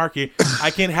craft beer market.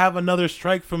 I can't have another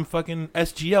strike from fucking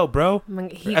SGL, bro.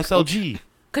 SLG.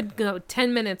 Could go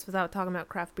 10 minutes without talking about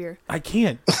craft beer. I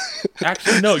can't.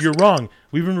 Actually, no, you're wrong.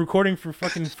 We've been recording for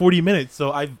fucking 40 minutes,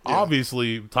 so I've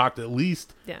obviously talked at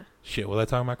least. Yeah. Shit, was I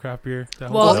talking about craft beer?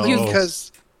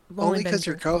 Only because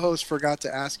your co-host forgot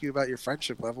to ask you about your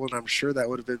friendship level, and I'm sure that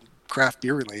would have been craft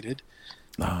beer related.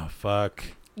 Oh, fuck.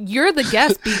 You're the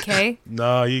guest, BK.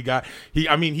 No,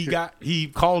 he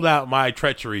called out my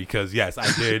treachery because, yes,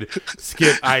 I did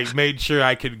skip. I made sure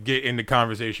I could get into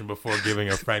conversation before giving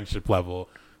a friendship level.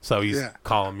 So he's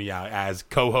calling me out as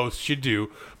co-hosts should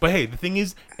do. But hey, the thing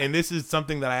is, and this is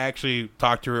something that I actually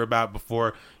talked to her about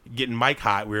before getting Mike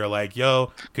hot. We were like,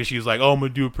 yo, because she was like, oh, I'm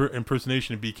going to do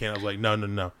impersonation of BK. And I was like,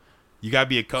 no. You got to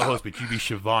be a co-host, but you be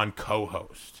Shevaun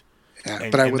co-host. Yeah,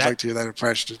 but I would like to hear that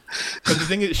impression. But the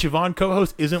thing is, Shevaun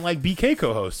co-host isn't like BK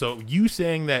co-host. So you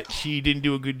saying that she didn't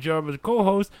do a good job as a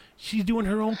co-host, she's doing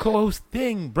her own co-host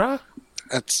thing, bruh.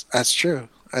 That's true.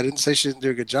 I didn't say she didn't do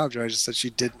a good job, Joe. I just said she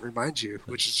didn't remind you,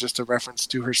 which is just a reference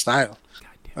to her style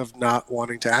of not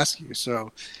wanting to ask you.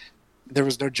 So there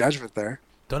was no judgment there.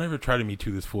 Don't ever try to Me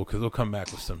Too this fool, because he'll come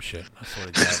back with some shit. I swear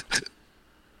to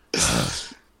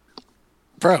God.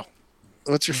 Bro,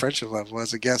 what's your friendship level?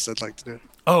 As a guest, I'd like to know.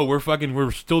 Oh, we're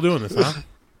still doing this, huh?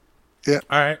 Yeah.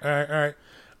 All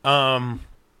right.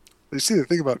 You see the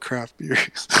thing about craft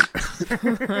beers.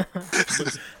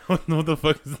 What the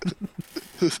fuck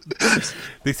is that?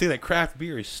 They say that craft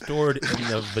beer is stored in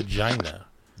the vagina.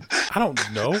 I don't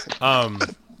know.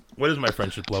 What is my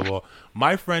friendship level?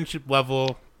 My friendship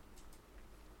level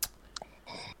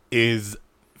is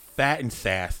fat and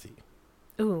sassy.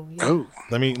 Ooh. Yeah. Oh.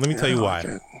 Let me tell you why.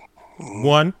 Okay.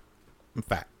 One, I'm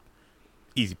fat.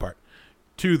 Easy part.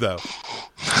 Two, though,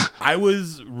 I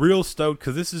was real stoked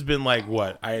because this has been like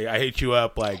what? I hit you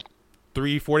up like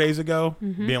 3-4 days ago,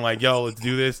 being like, yo, let's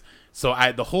do this. So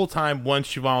the whole time, once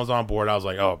Shevaun was on board, I was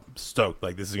like, oh, stoked.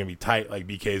 Like, this is going to be tight. Like,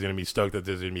 BK is going to be stoked that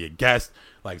there's going to be a guest.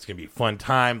 Like, it's going to be a fun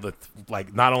time.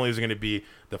 Like, not only is it going to be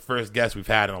the first guest we've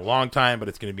had in a long time, but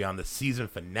it's going to be on the season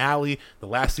finale. The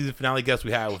last season finale guest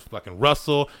we had was fucking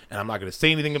Russell. And I'm not going to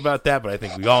say anything about that, but I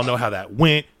think we all know how that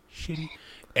went. Shitty.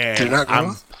 And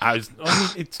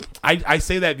I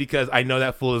say that because I know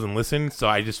that fool doesn't listen, so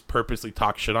I just purposely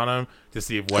talk shit on him to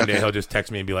see if one day he'll just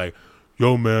text me and be like,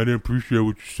 yo, man, I didn't appreciate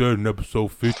what you said in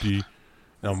episode 50. And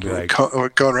I'm be like, we're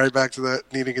going right back to that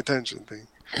needing attention thing.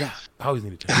 Yeah, I always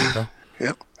need attention, bro.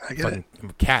 Yep, I get it.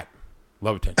 I'm a cat.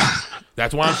 Love attention.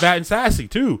 That's why I'm fat and sassy,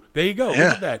 too. There you go. Yeah.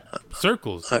 Look at that.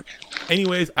 Circles. Okay.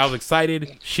 Anyways, I was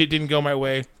excited. Shit didn't go my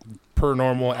way, per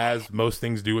normal, as most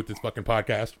things do with this fucking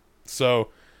podcast. So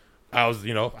I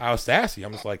was sassy.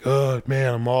 I'm just like, oh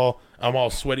man, I'm all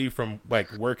sweaty from like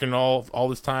working all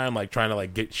this time, like trying to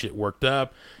like get shit worked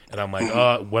up. And I'm like,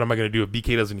 what am I gonna do if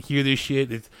BK doesn't hear this shit?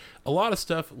 It's a lot of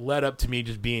stuff led up to me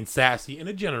just being sassy in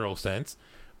a general sense.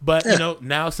 But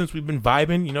now since we've been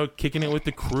vibing, kicking it with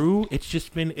the crew, it's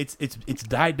just been it's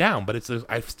died down. But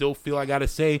I still feel I gotta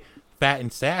say fat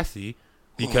and sassy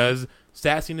because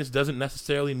sassiness doesn't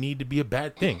necessarily need to be a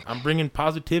bad thing. I'm bringing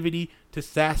positivity to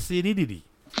sassidity.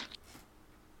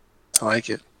 I like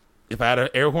it. If I had an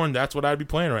air horn, that's what I'd be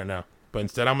playing right now. But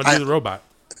instead, I'm gonna do the robot.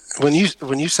 When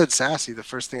you said sassy, the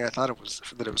first thing I thought it was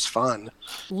that it was fun.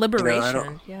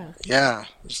 Liberation. Yeah.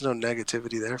 There's no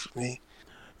negativity there for me.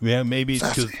 Yeah, maybe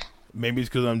it's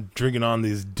because I'm drinking on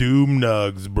these doom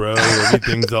nugs, bro.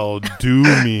 Everything's all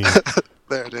doomy.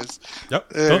 There it is. Yep.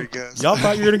 There it goes. Y'all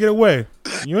thought you were gonna get away.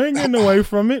 You ain't getting away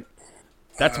from it.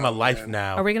 That's my life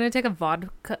now. Are we gonna take a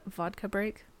vodka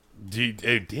break?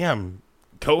 Damn.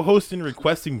 Co-hosting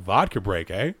requesting vodka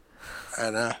break, eh? I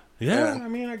know. Yeah. I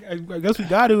mean, I guess we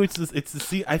got to. It's to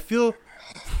see. I feel.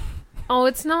 Oh,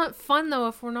 it's not fun though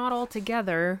if we're not all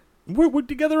together. We're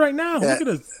together right now. Yeah. Look at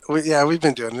us. We've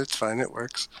been doing it. It's fine. It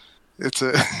works. It's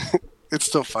it's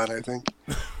still fun, I think.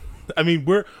 I mean,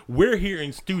 we're here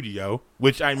in studio,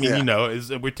 which I mean,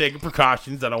 is we're taking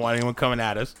precautions. I don't want anyone coming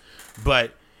at us,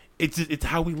 but it's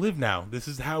how we live now. This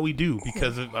is how we do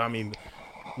because of, I mean,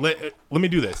 let me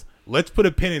do this. Let's put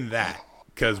a pin in that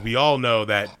because we all know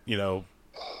that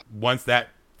once that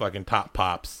fucking top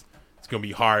pops, it's gonna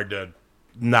be hard to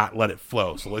not let it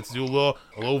flow. So let's do a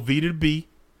little V to B.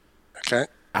 Okay.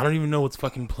 I don't even know what's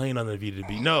fucking playing on the V to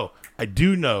B. No, I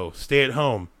do know. Stay at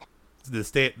home.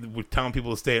 We're telling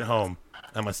people to stay at home.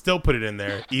 I'm gonna still put it in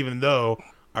there, even though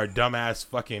our dumbass,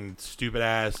 fucking stupid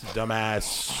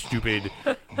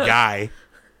guy,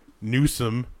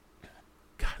 Newsom.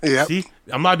 God, yep. See,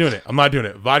 I'm not doing it.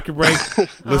 Vodka break.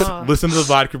 Listen to the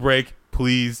vodka break,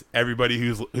 please. Everybody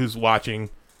who's watching,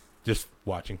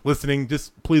 listening,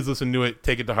 just please listen to it.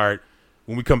 Take it to heart.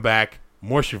 When we come back,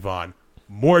 more Shevaun,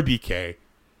 more BK.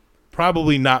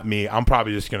 Probably not me. I'm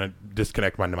probably just gonna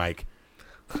disconnect my mic.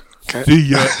 Okay. See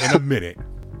ya in a minute.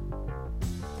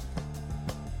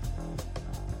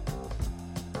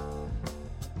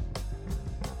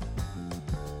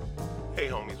 Hey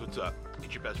homies, what's up?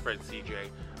 It's your best friend CJ.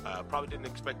 Probably didn't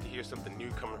expect to hear something new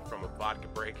coming from a vodka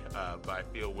break, but I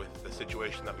feel with the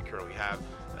situation that we currently have,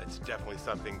 it's definitely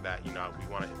something that we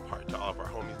want to impart to all of our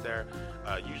homies there.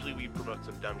 Usually we promote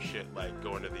some dumb shit like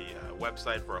going to the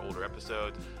website for our older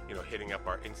episodes, hitting up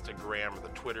our Instagram or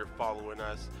the Twitter, following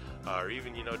us, or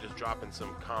even just dropping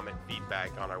some comment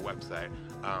feedback on our website.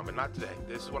 But not today.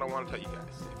 This is what I want to tell you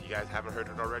guys. If you guys haven't heard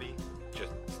it already,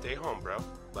 just stay home, bro.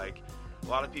 Like, a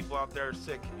lot of people out there are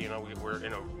sick. You know, we're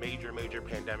in a major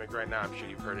pandemic right now. I'm sure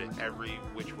you've heard it every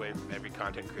which way from every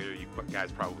content creator you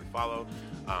guys probably follow.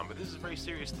 But this is a very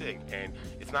serious thing, and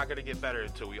it's not going to get better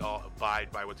until we all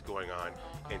abide by what's going on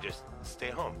and just stay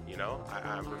home. You know,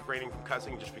 I'm refraining from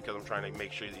cussing just because I'm trying to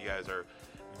make sure that you guys are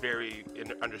very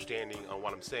understanding on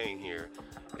what I'm saying here.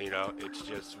 You know, it's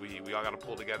just we all got to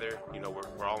pull together. You know,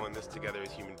 we're all in this together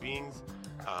as human beings.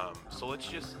 So let's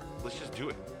just do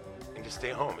it and just stay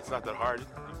home. It's not that hard.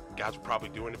 Guys were probably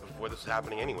doing it before this was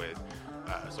happening anyways.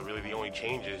 So really the only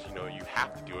change is, you know, you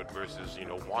have to do it versus, you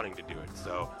know, wanting to do it.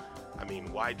 So, I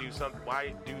mean, why do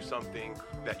something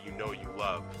that you know you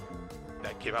love?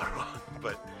 That came out wrong.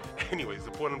 But anyways,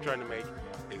 the point I'm trying to make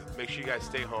is make sure you guys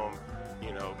stay home.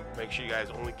 You know, make sure you guys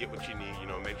only get what you need. You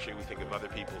know, make sure we think of other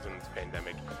people in this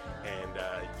pandemic. And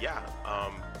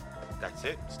that's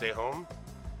it. Stay home.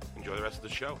 Enjoy the rest of the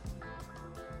show.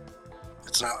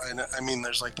 It's not. I mean,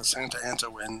 there's like the Santa Ana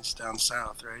winds down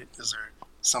south, right? Is there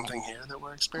something here that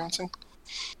we're experiencing?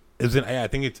 Is it? Yeah, I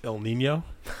think it's El Nino.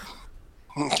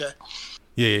 Okay.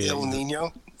 Yeah. El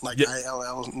Nino, like Yeah.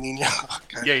 ILL Nino.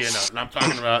 Okay. Yeah. No, and I'm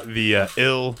talking about the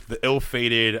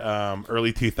ill-fated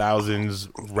early 2000s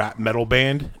rap metal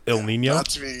band El Nino. Not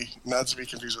to be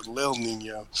confused with Lil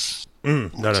Nino. No.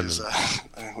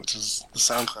 Which is the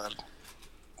SoundCloud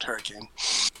hurricane.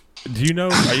 Do you know?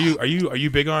 Are you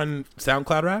big on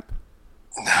SoundCloud rap?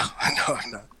 No,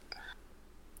 I'm not.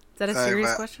 Is that a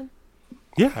serious question?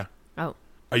 Yeah. Oh.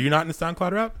 Are you not into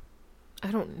SoundCloud rap? I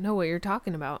don't know what you're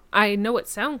talking about. I know what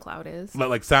SoundCloud is. But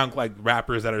like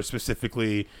rappers that are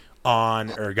specifically on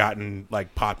or gotten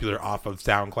like popular off of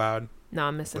SoundCloud. No,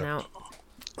 I'm missing out.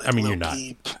 Like I mean, Lil you're not.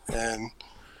 Peep and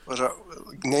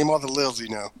name all the Lils you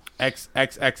know.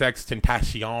 XXX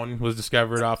Tentacion was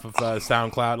discovered off of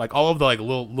SoundCloud. Like all of the like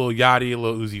Lil Yachty,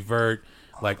 Lil Uzi Vert,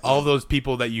 like all of those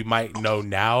people that you might know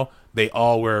now, they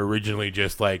all were originally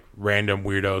just like random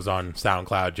weirdos on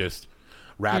SoundCloud, just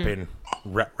rapping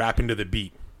to the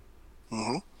beat,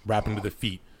 rapping to the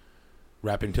feet,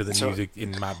 rapping to the music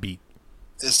in my beat.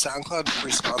 Is SoundCloud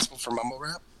responsible for mumble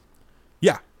rap?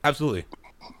 Yeah, absolutely.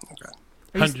 Okay.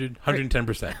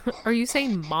 110%. Are you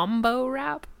saying mambo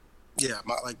rap? Yeah,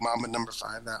 like Mamba number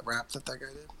 5, that rap that guy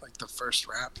did, like the first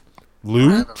rap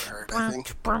Lou? I've ever heard. I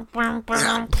think.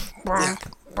 Yeah.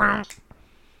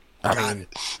 I mean,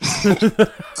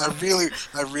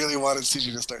 I really wanted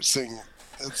CG to start singing.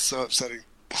 It's so upsetting.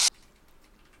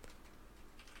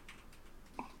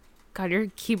 God, your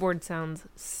keyboard sounds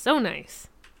so nice.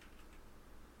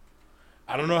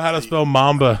 I don't know how to spell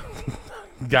Mamba.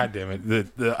 God damn it!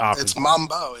 The office. It's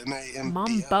Mambo. M-A-M-B-O.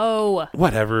 Mambo.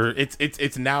 Whatever.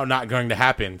 It's now not going to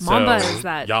happen. Mamba so is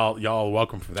that. Y'all are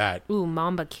welcome for that. Ooh,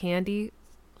 Mamba candy.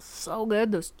 So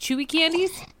good. Those chewy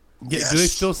candies. Yeah. Yes, Do they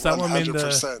still sell them in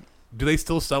 100%. Do they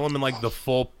still sell them in like the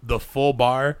full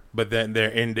bar, but then they're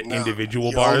in the individual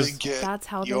You bars? only get, That's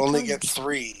how you they only come. get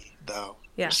 3 though.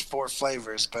 Yeah. There's 4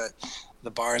 flavors, but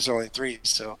the bar is only 3,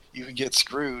 so you could get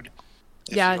screwed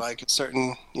if Yeah. you like a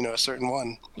certain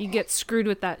one. You get screwed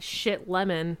with that shit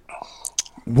lemon.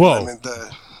 Whoa! I mean,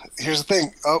 here's the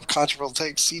thing. Oh, controversial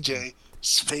take.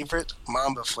 CJ's favorite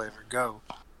Mamba flavor. Go.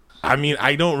 I mean,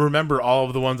 I don't remember all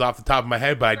of the ones off the top of my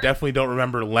head, but I definitely don't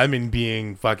remember lemon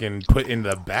being fucking put in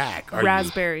the back.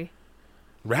 Raspberry.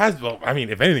 Raspberry. I mean,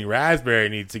 if anything, raspberry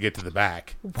needs to get to the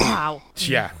back. Wow.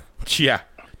 Chia.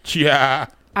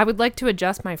 I would like to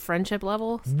adjust my friendship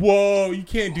level. Whoa! You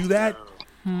can't do that.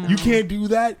 You can't do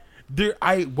that.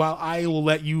 While I will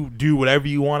let you do whatever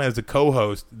you want as a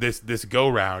co-host this go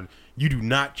round, you do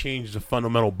not change the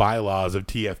fundamental bylaws of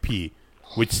TFP,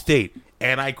 which state,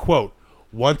 and I quote,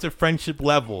 "Once a friendship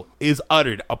level is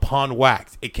uttered upon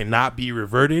wax, it cannot be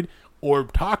reverted or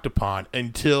talked upon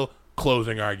until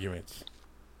closing arguments."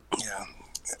 Yeah.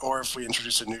 Or if we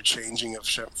introduce a new changing of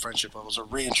friendship levels, or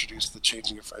reintroduce the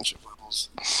changing of friendship levels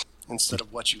instead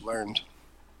of what you learned.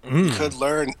 You could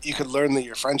learn that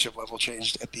your friendship level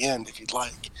changed at the end if you'd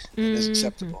like. It is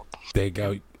acceptable. There you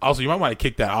go. Also, you might want to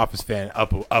kick that office fan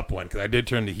up one, because I did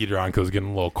turn the heater on because it was getting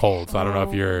a little cold. So I don't know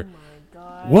if you're. Oh my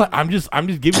god. What? I'm just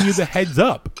giving you the heads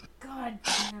up. God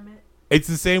damn it. It's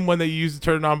the same one that you used to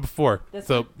turn it on before.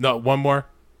 No, one more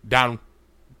down.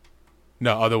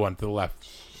 No, other one to the left.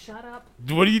 Shut up.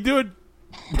 What are you doing?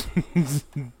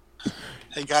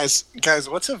 Hey guys,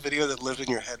 what's a video that lived in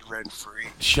your head rent free?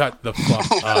 Shut the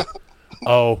fuck up.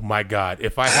 Oh my god.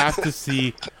 If I have to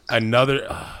see another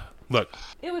look.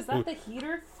 Was that the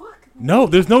heater? Fuck. No,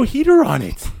 there's no heater on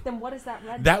it. Then what is that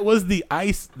red? That was the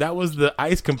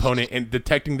ice component and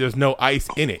detecting there's no ice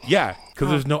in it. Yeah, because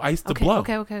there's no ice to blow.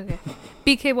 Okay.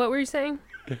 BK, what were you saying?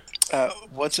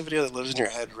 What's a video that lives in your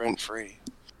head rent free?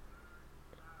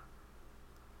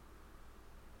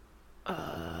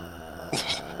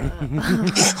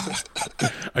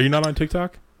 Are you not on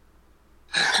TikTok?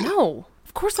 No,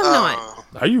 of course I'm not.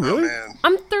 Are you really? Man.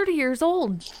 I'm 30 years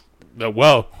old.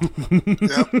 Well,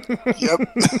 Yep.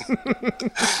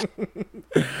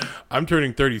 I'm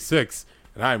turning 36,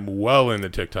 and I'm well into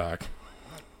TikTok.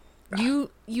 You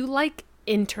like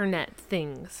internet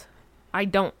things. I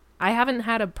don't. I haven't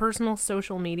had a personal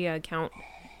social media account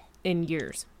in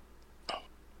years.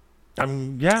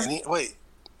 Yeah. Wait,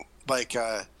 like,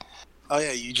 oh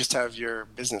yeah, you just have your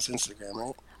business Instagram,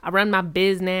 right? I run my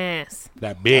business.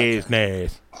 That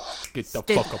business. Get the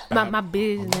fuck up. Not my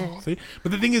business. See?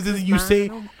 But the thing is you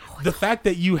say the fact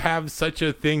that you have such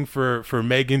a thing for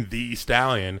Megan Thee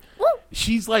Stallion,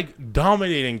 she's like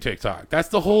dominating TikTok. That's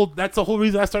the whole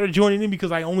reason I started joining in,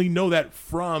 because I only know that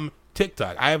from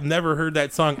TikTok. I have never heard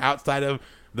that song outside of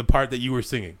the part that you were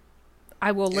singing.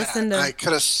 I will listen to. I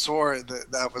could have swore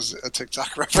that was a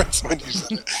TikTok reference when you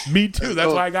said it. Me too.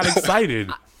 That's why I got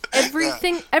excited.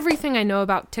 Everything I know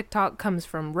about TikTok comes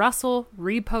from Russell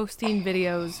reposting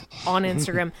videos on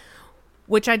Instagram,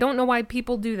 which I don't know why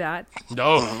people do that.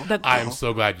 No, I am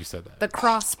so glad you said that. The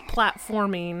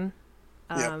cross-platforming.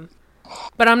 Yep.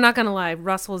 But I'm not going to lie.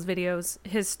 Russell's videos,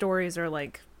 his stories are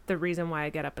like the reason why I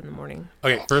get up in the morning.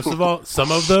 Okay, first of all,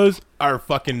 some of those are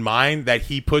fucking mine that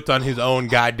he puts on his own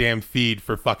goddamn feed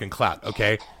for fucking clout,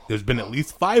 okay? There's been at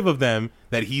least 5 of them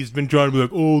that he's been trying to be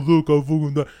like, oh,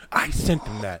 look, I sent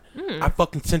him that. I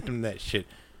fucking sent him that shit.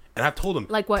 And I've told him.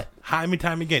 Like what? Time and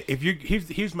time again. If you're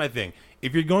here's my thing.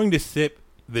 If you're going to sip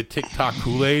the TikTok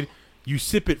Kool-Aid, you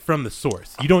sip it from the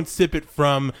source. You don't sip it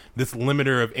from this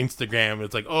limiter of Instagram.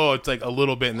 It's like, oh, it's like a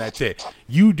little bit and that's it.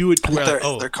 You do it to where,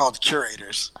 They're called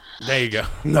curators. There you go.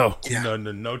 No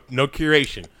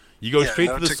curation. You go straight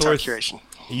to the TikTok source curation.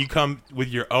 and you come with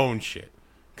your own shit.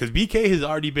 Because BK has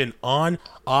already been on,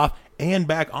 off, and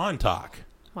back on talk.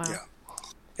 Wow. Yeah.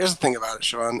 Here's the thing about it,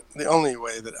 Shevaun. The only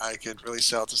way that I could really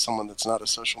sell to someone that's not a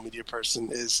social media person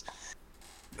is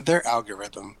their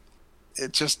algorithm.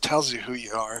 It just tells you who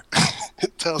you are.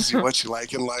 It tells you what you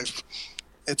like in life.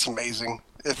 It's amazing.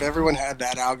 If everyone had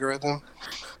that algorithm,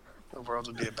 the world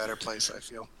would be a better place, I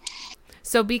feel.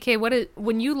 So BK,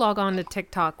 when you log on to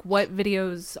TikTok, what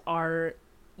videos are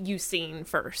you seeing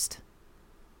first?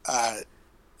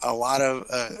 A lot of,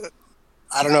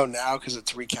 I don't know now because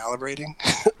it's recalibrating,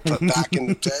 but back in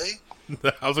the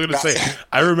day. I was going to say,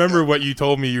 I remember what you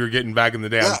told me you were getting back in the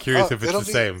day. I'm curious if it's the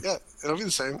same. Yeah, it'll be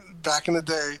the same. Back in the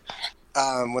day,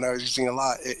 when I was using a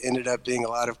lot, it ended up being a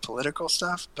lot of political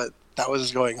stuff, but that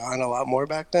was going on a lot more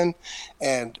back then.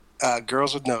 And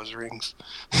girls with nose rings.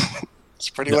 It's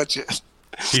pretty much it.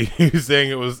 He was saying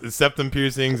it was septum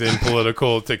piercings and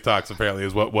political TikToks, apparently,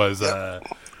 is what was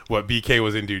what BK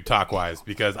was into talk-wise.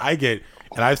 Because and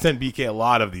I've sent BK a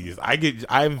lot of these.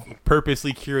 I've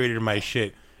purposely curated my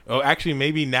shit. Oh, actually,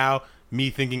 maybe now me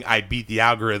thinking I beat the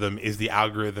algorithm is the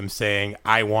algorithm saying,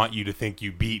 I want you to think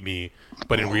you beat me.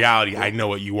 But in reality, I know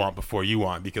what you want before you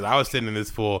want. Because I was sending this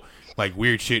full, like,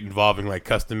 weird shit involving, like,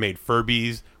 custom-made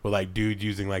Furbies with, like, dudes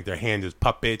using, like, their hands as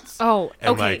puppets. Oh,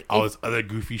 and, okay. like, all this other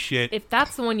goofy shit. If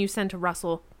that's the one you sent to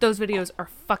Russell, those videos are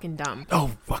fucking dumb.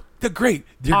 Oh, fuck. They're great.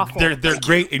 Awful. They're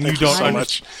great, and you don't so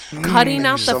understand. much. Cutting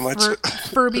out so the much.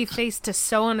 Furby face to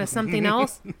sew onto something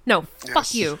else? No,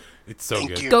 fuck you. It's so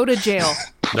good. you. Go to jail.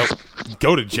 Nope.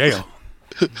 Go to jail.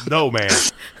 No, man.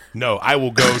 No, I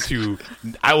will go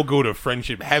to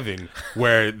friendship heaven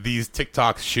where these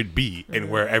TikToks should be and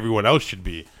where everyone else should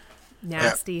be.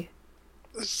 Nasty.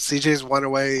 CJ's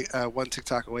one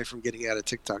TikTok away from getting out of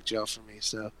TikTok jail for me,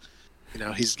 so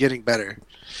he's getting better.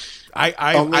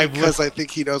 Only because I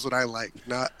think he knows what I like,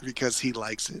 not because he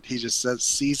likes it. He just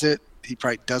sees it. He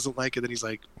probably doesn't like it. Then he's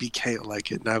like, BK will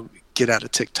like it. Now get out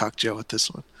of TikTok jail with this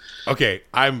one. Okay,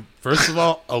 I'm first of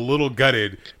all a little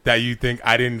gutted that you think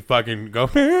I didn't fucking go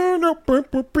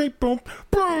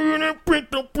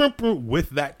with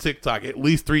that TikTok at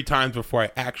least 3 times before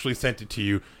I actually sent it to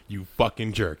you, you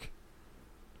fucking jerk.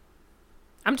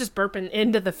 I'm just burping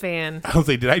into the fan. I was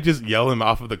like, did I just yell him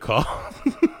off of the call?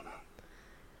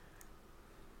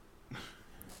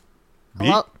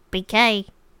 Hello, BK.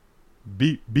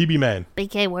 BB man.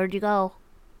 BK, where'd you go?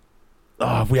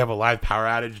 Oh, if we have a live power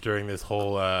outage during this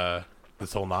whole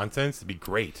nonsense, it'd be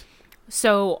great.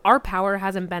 So our power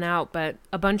hasn't been out, but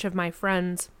a bunch of my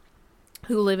friends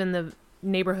who live in the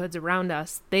neighborhoods around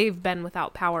us, they've been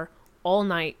without power all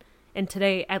night. And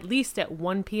today, at least at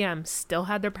 1 p.m., still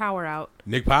had their power out.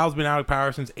 Nick Pyle's been out of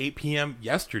power since 8 p.m.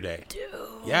 yesterday. Dude.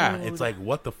 Yeah, it's like,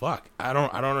 what the fuck? I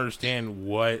don't understand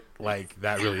what, like,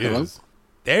 that really is.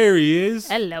 There he is.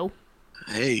 Hello.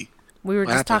 Hey. We were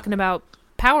just talking about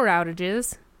power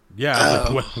outages. Yeah,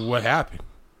 what happened?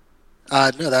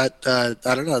 No, that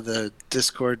I don't know. The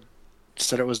Discord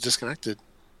said it was disconnected.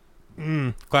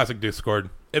 Classic Discord.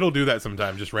 It'll do that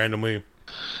sometimes, just randomly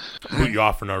boot you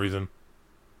off for no reason.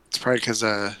 It's probably because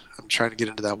I'm trying to get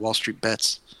into that Wall Street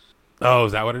bets. Oh,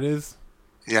 is that what it is?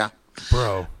 Yeah.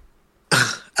 Bro.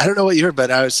 I don't know what you heard,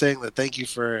 but I was saying that thank you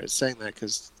for saying that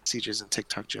because CJ's in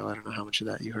TikTok jail. I don't know how much of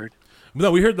that you heard.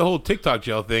 No, we heard the whole TikTok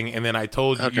jail thing, and then I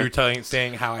told you, Okay. you were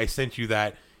saying how I sent you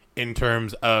that in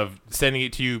terms of sending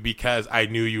it to you because I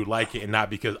knew you would like it and not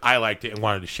because I liked it and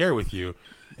wanted to share with you.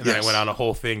 And then I Yes. went on a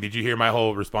whole thing. Did you hear my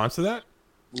whole response to that?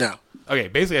 No. Okay,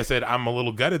 basically I said I'm a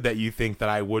little gutted that you think that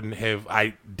I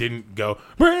didn't go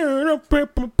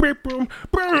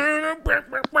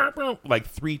like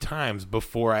 3 times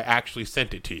before I actually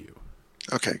sent it to you.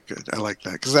 Okay, good. I like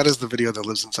that because that is the video that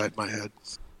lives inside my head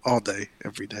all day,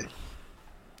 every day.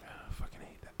 I fucking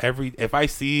hate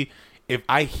that. If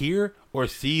I hear or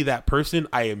see that person,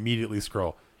 I immediately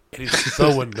scroll. It is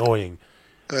so annoying.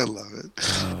 I love it.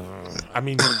 I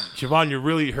mean, Shevaun, you're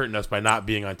really hurting us by not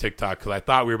being on TikTok because I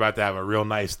thought we were about to have a real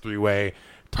nice 3-way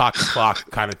talk the clock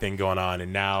kind of thing going on,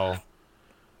 and now.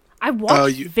 I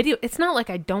watch video. It's not like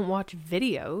I don't watch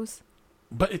videos.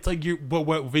 But it's like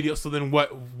what video? So then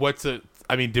what's it?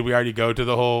 I mean, did we already go to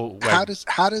the whole? Like,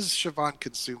 How does Shevaun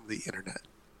consume the internet?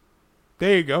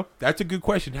 there you go. That's a good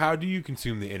question. How do you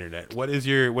consume the internet? What is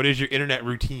your internet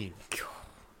routine?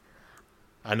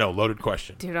 I know, loaded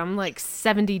question. Dude, I'm like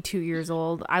 72 years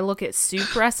old. I look at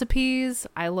soup recipes.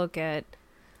 I look at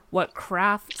what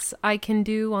crafts I can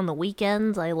do on the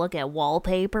weekends. I look at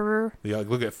wallpaper. You like,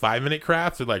 look at 5-minute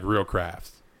crafts or like real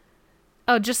crafts?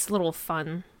 Oh, just little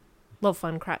fun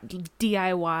craft.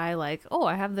 DIY, like, oh,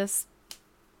 I have this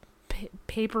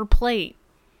paper plate.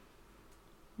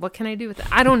 What can I do with it?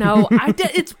 I don't know.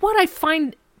 It's what I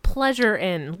find pleasure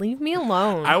in. Leave me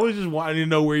alone. I was just wanting to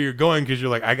know where you're going because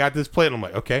you're like, I got this plate. And I'm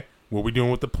like, okay, what are we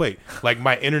doing with the plate? Like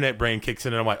my internet brain kicks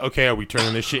in and I'm like, okay, are we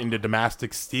turning this shit into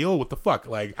Damascus steel? What the fuck?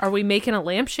 Like, Are we making a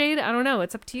lampshade? I don't know.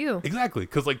 It's up to you. exactly.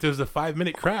 Because like there's a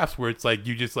 5-minute crafts where it's like,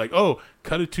 you just like, oh,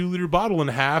 cut a 2-liter bottle in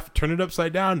half, turn it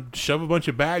upside down, shove a bunch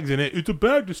of bags in it. It's a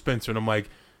bag dispenser. And I'm like,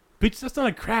 bitch, that's not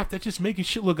a craft. That's just making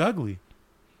shit look ugly.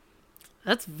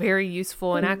 That's very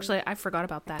useful. And actually, I forgot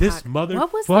about that. This hack.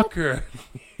 What was that?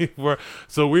 motherfucker.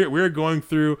 So we're going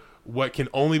through what can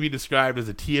only be described as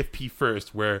a TFP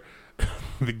first, where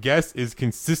the guest is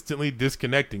consistently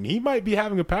disconnecting. He might be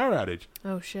having a power outage.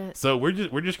 Oh, shit. So we're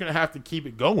just gonna have to keep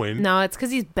it going. No, it's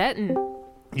because he's betting.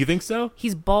 You think so?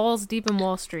 He's balls deep in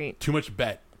Wall Street. Too much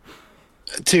bet.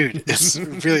 Dude, it's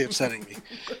really upsetting me.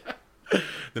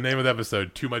 The name of the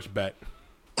episode: Too Much Bet.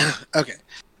 Okay.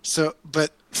 So,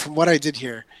 but from what I did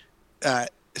hear,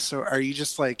 so are you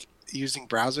just like using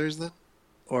browsers then?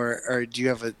 Or do you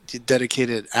have a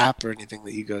dedicated app or anything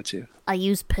that you go to? I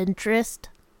use Pinterest.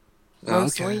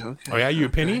 Mostly. Okay. Oh yeah, you a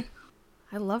penny?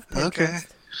 I love Pinterest. Okay.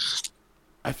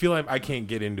 I feel like I can't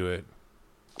get into it.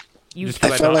 You Just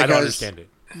because I felt I like don't I was- understand it.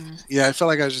 Yeah, I felt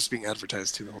like I was just being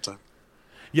advertised to the whole time.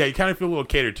 Yeah, you kind of feel a little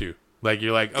catered to. Like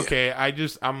you're like, okay, I'm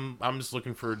just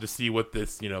looking to see what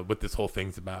this whole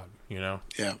thing's about.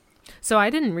 Yeah. So I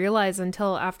didn't realize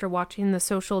until after watching The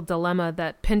Social Dilemma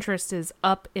that Pinterest is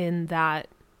up in that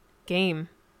game.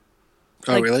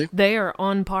 Oh, Like, really? They are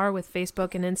on par with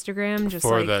Facebook and Instagram. Just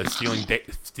For like, the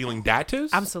stealing data.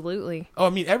 absolutely. Oh, I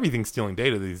mean everything's stealing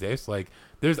data these days. Like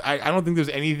I don't think there's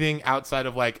anything outside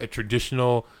of like a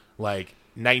traditional like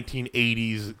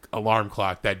 1980s alarm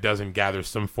clock that doesn't gather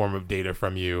some form of data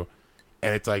from you.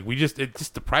 And it's like it's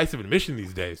just the price of admission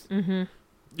these days. Mm-hmm.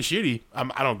 It's shitty.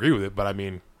 I don't agree with it, but I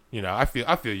mean, I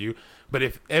feel you. But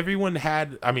if everyone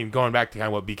had, I mean, going back to kind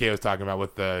of what BK was talking about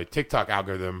with the TikTok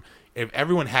algorithm, if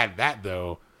everyone had that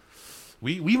though,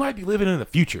 we might be living in the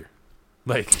future.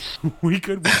 Like we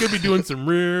could be doing some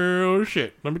real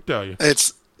shit. Let me tell you.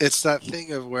 It's that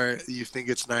thing of where you think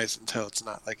it's nice until it's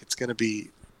not. Like it's going to be,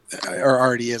 or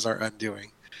already is our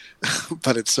undoing.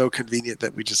 But it's so convenient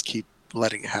that we just keep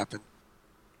letting it happen.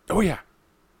 Oh yeah,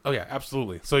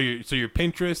 absolutely. So your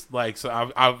Pinterest, like,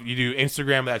 so you do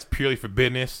Instagram. That's purely for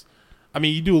business. I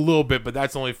mean, you do a little bit, but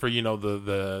that's only for the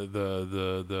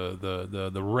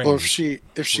ring. Well, if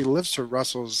she lives to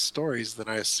Russell's stories, then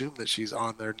I assume that she's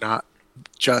on there not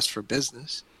just for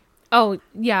business. Oh,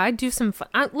 yeah, I do some fun.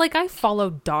 I follow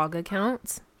dog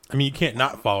accounts. I mean, you can't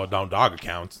not follow down dog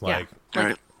accounts. Like All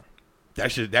right.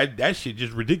 that shit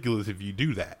just ridiculous if you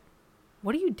do that.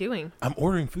 What are you doing? I'm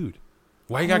ordering food.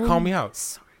 Why you gotta call me out?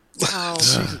 Sorry. Oh,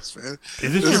 Jesus, man.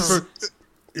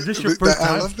 Is this your first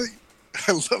time?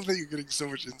 I love that you're getting so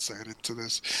much insight into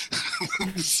this.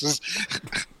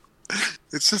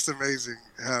 It's just amazing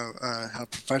how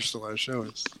professional our show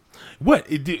is. What?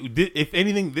 If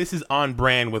anything, this is on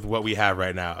brand with what we have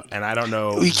right now, and I don't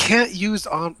know. We can't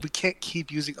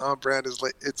keep using on brand as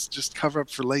it's just cover up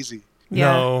for lazy.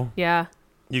 Yeah. No. Yeah.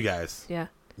 You guys. Yeah.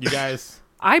 You guys.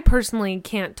 I personally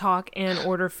can't talk and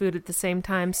order food at the same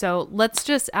time, so let's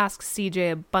just ask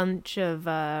CJ a bunch of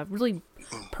really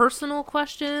personal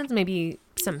questions, maybe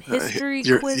some history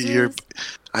quizzes.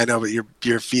 I know, but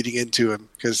you're feeding into him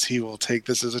because he will take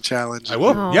this as a challenge. I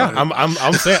will. Oh. Yeah,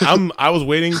 I'm saying I was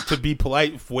waiting to be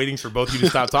polite, waiting for both of you to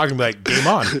stop talking. Be like, game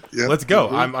on, Yep. let's go.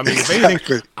 I mean, if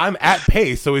anything, I'm at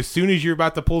pace. So as soon as you're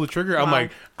about to pull the trigger, I'm like,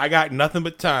 I got nothing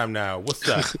but time now. What's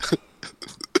up?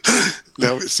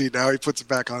 Now he puts it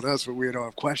back on us, but we don't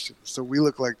have questions, so we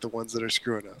look like the ones that are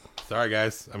screwing up. Sorry,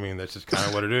 guys. I mean, that's just kind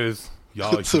of what it is.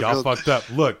 Y'all It's a real- fucked up.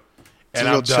 Look, It's and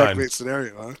a real I'm done. checkmate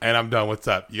scenario, huh? And I'm done. What's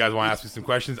up? You guys want to ask me some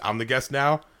questions? I'm the guest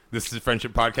now. This is a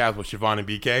friendship podcast with Shevaun and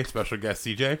BK. Special guest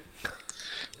CJ.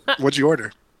 What'd you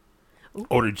order?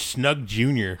 Ordered Snug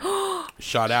Junior.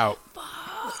 Shot out.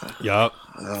 Yup.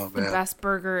 Oh The man, best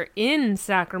burger in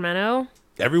Sacramento.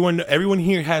 Everyone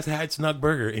here has had Snug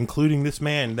Burger, including this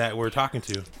man that we're talking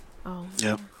to. Oh.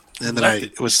 yep. And then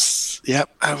Left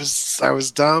I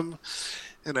was dumb,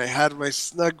 and I had my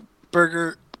Snug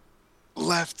Burger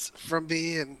left from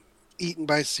me and eaten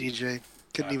by CJ.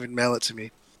 Couldn't even mail it to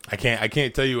me. I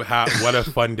can't tell you what a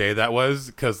fun day that was,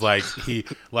 because we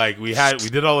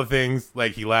did all the things,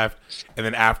 like he left, and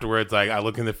then afterwards, like I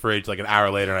look in the fridge like an hour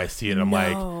later and I see it and I'm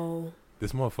like, No.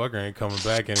 this motherfucker ain't coming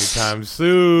back anytime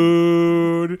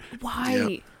soon. Why?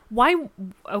 Yep. Why?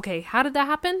 Okay, how did that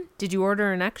happen? Did you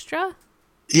order an extra?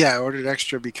 Yeah, I ordered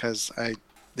extra because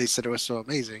they said it was so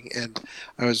amazing, and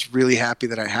I was really happy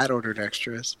that I had ordered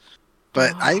extras.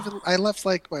 But I left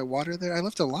like my water there. I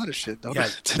left a lot of shit. Yeah,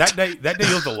 that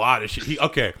day was a lot of shit.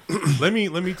 Let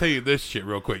me tell you this shit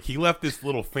real quick. He left this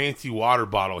little fancy water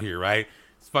bottle here, right?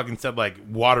 It's fucking said like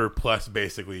water plus,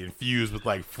 basically infused with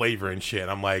like flavor and shit.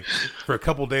 I'm like, for a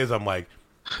couple days, I'm like,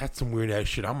 that's some weird ass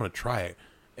shit. I'm gonna try it.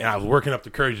 And I was working up the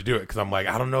courage to do it because I'm like,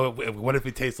 I don't know, what if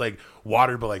it tastes like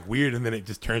water but like weird, and then it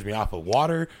just turns me off of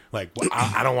water? Like,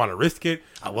 I don't want to risk it.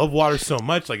 I love water so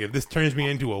much. Like, if this turns me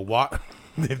into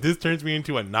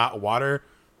a not water,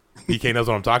 BK knows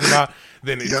what I'm talking about,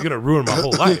 then it's gonna ruin my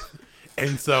whole life.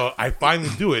 And so I finally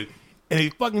do it, and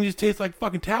it fucking just tastes like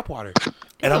fucking tap water.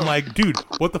 And I'm like, dude,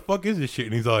 what the fuck is this shit?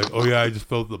 And he's like, oh yeah, I just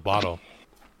filled the bottle.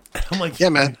 And I'm like, Yeah,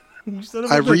 man. you son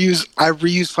of a I bitch.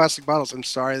 reuse plastic bottles. I'm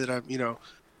sorry that I'm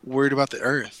worried about the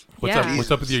earth. What's Yeah. up? What's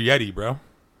up with your Yeti, bro?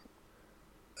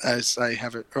 As I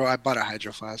have it, I bought a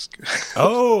hydro flask.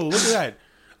 Oh, look at that.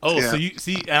 Oh, Yeah. so you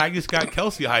see, and I just got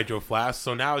Kelsey a hydro flask,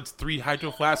 so now it's 3 hydro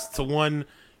flasks to 1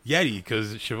 Yeti,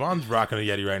 because Siobhan's rocking a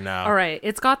Yeti right now. All right,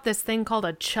 it's got this thing called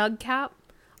a chug cap.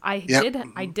 I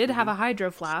did have a hydro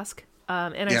flask,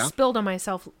 and I Yeah. spilled on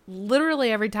myself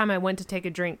literally every time I went to take a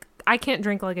drink. I can't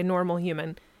drink like a normal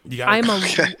human. You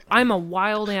gotta, I'm a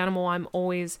wild animal. I'm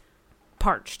always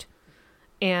parched.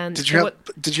 And Did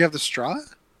you have the straw?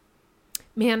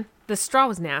 man, the straw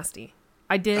was nasty.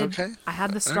 I did. Okay. I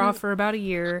had the straw Alright. for about a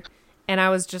year, and I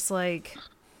was just like,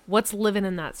 "What's living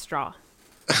in that straw?"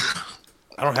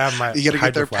 I don't have my You got to get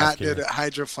hydro their flask patented here.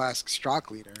 hydro flask straw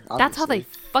cleaner. That's how they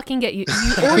obviously. fucking get you.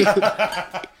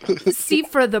 See,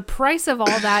 for the price of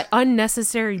all that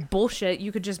unnecessary bullshit,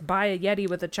 you could just buy a Yeti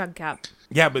with a chug cap.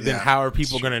 Yeah, but then Yeah, how are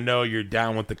people going to know you're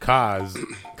down with the cause?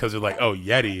 Because they're like, oh,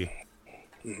 Yeti.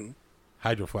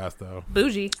 Hydro flask, though.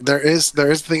 Bougie. There is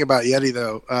the thing about Yeti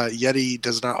though. Yeti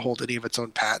does not hold any of its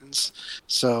own patents,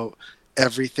 so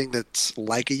everything that's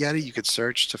like a Yeti, you could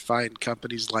search to find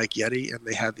companies like Yeti, and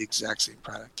they have the exact same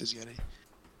product as Yeti,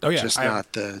 Oh, yeah. just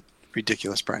not the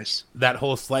ridiculous price. That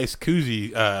whole slice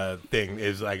koozie thing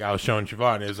is, like I was showing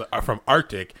Siobhan, is from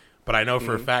Arctic. But I know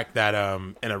for a fact that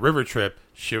in a river trip,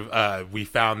 we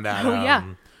found that Oh, yeah.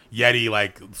 Yeti,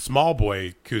 like, small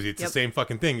boy koozie. It's Yep. the same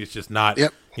fucking thing. It's just not,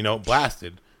 Yep.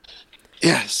 Blasted.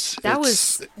 Yes,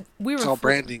 We it's were all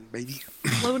branding, baby.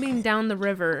 floating down the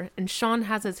river, and Sean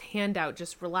has his hand out,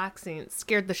 just relaxing. It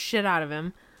scared the shit out of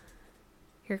him.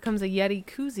 Here comes a Yeti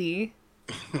koozie.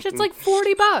 It's like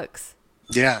 $40.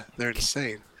 Yeah, they're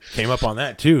insane. Came up on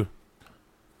that, too.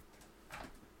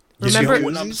 Remember- You know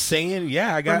what I'm saying?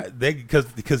 Yeah, I got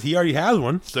because he already has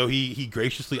one, so he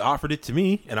graciously offered it to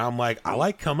me, and I'm like, I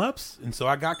like come ups, and so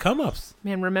I got come ups.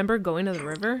 Man, remember going to the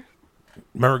river?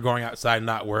 Remember going outside,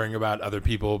 not worrying about other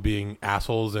people being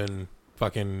assholes and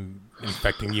fucking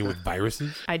infecting you with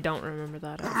viruses? I don't remember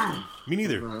that. Actually. Me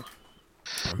neither.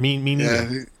 Me neither.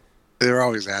 Yeah, they were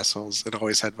always assholes and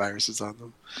always had viruses on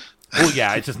them. Well,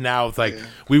 yeah, it's just now it's like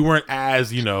we weren't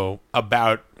as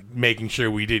about making sure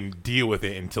we didn't deal with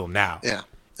it until now. Yeah, it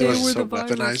They was were so the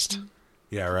virus. weaponized.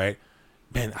 Yeah, right.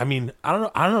 Man, I mean, I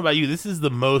don't know about you. This is the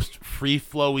most free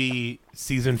flowy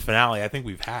season finale I think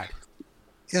we've had.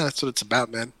 Yeah, that's what it's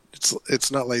about, man.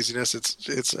 It's not laziness.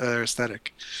 It's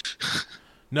aesthetic.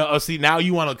 No, see, now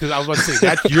you want to, because I was about to say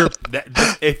that's your.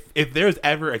 If there's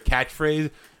ever a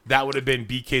catchphrase, that would have been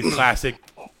BK's classic.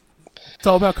 It's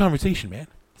all about conversation, man.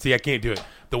 See, I can't do it.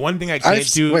 The one thing I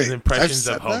can't do is impressions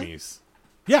of homies.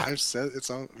 Yeah, I've said it's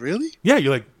all really. Yeah,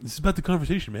 you're like, this is about the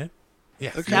conversation, man.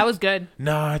 Yeah, okay. That was good.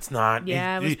 No, it's not.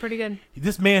 Yeah, it was pretty good.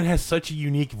 This man has such a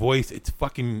unique voice. It's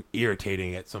fucking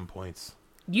irritating at some points.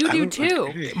 You do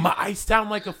too. I sound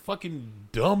like a fucking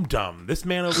dum-dum. This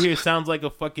man over here sounds like a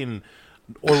fucking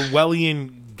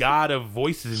Orwellian god of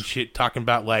voices and shit, talking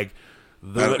about like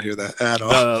I don't hear that at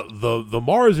all. The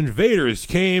Mars invaders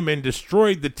came and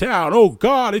destroyed the town. Oh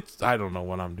God, I don't know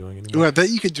what I'm doing anymore. Ooh, I bet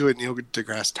you could do a Neil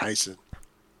deGrasse Tyson.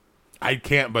 I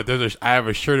can't, but I have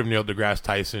a shirt of Neil deGrasse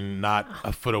Tyson not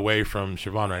a foot away from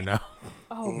Shevaun right now.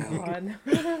 Oh God.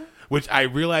 Which I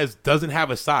realize doesn't have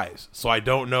a size, so I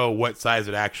don't know what size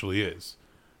it actually is.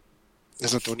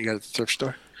 Is that the one you got at the thrift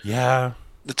store? Yeah.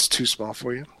 It's too small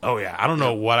for you? Oh yeah, I don't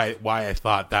know why I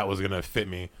thought that was gonna fit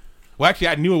me. Well, actually,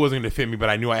 I knew it wasn't gonna fit me, but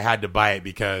I knew I had to buy it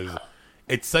because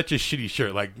it's such a shitty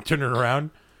shirt. Like, turn it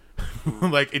around,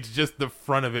 like it's just the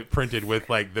front of it printed with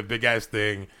like the big ass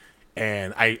thing,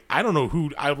 and I don't know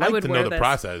who. I'd like to know the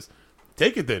process.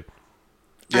 Take it then.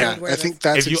 Yeah, I think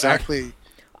that's exactly.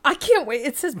 I can't wait.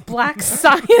 It says Black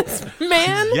Science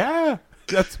Man. Yeah,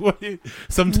 that's what it.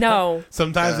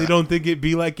 Sometimes they don't think it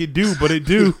be like it do, but it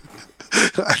do.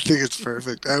 I think it's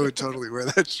perfect. I would totally wear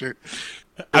that shirt.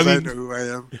 I know who I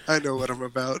am. I know what I'm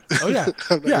about. Oh yeah,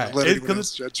 I'm not gonna let anyone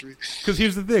else judge me. Because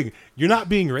here's the thing: you're not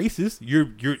being racist.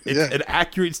 It's an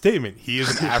accurate statement. He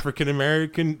is an African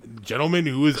American gentleman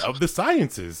who is of the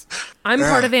sciences. I'm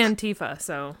part of Antifa,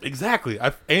 so exactly.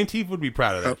 Antifa would be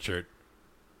proud of that shirt.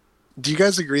 Do you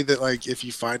guys agree that like if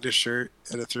you find a shirt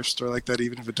at a thrift store like that,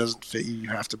 even if it doesn't fit you, you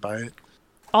have to buy it?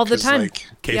 All the time. Like,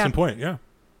 case in point, yeah.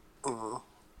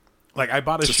 Like I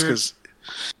bought a shirt.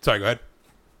 Sorry, go ahead.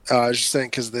 I was just saying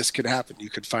because this could happen. You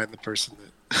could find the person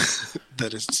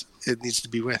that it needs to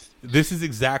be with. This is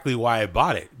exactly why I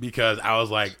bought it, because I was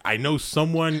like, I know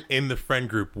someone in the friend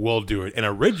group will do it. And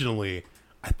originally,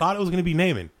 I thought it was going to be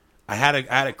Naaman. I had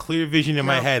a clear vision in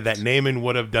my head that Naaman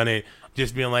would have done it,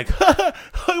 just being like, look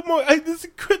at this.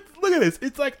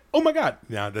 It's like, oh my God.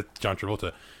 Yeah, that's John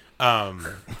Travolta.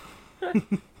 Oh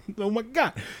my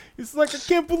God. It's like, I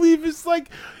can't believe it's like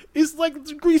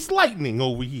grease lightning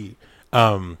over here.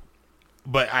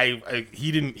 But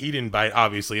he didn't buy it,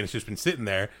 obviously, and it's just been sitting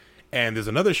there. And there's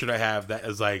another shirt I have that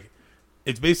is like,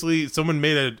 it's basically someone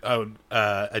made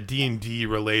a D&D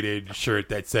related shirt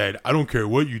that said, I don't care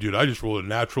what you did, I just rolled a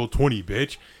natural 20,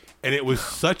 bitch. And it was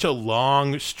such a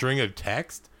long string of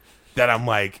text that I'm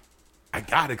like, I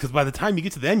got it, because by the time you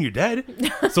get to the end, you're dead.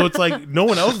 So it's like no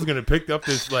one else is gonna pick up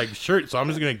this like shirt, so I'm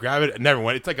just gonna grab it. Never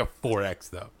mind. It's like a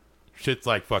 4X though. Shit's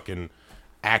like fucking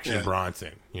Action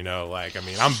Bronson, you know. Like, I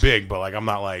mean, I'm big, but like I'm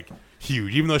not like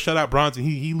huge. Even though shout out Bronson,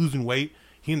 he losing weight.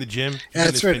 He in the gym. Yeah,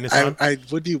 that's right. I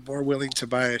would be more willing to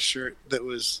buy a shirt that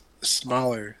was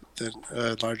smaller than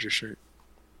a larger shirt.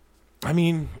 I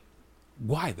mean,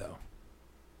 why though?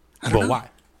 Why?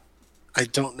 I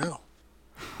don't know.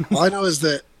 All I know is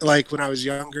that, like, when I was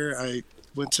younger, I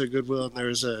went to Goodwill and there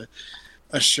was a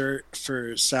shirt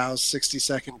for Sal's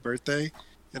 62nd birthday,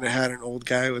 and it had an old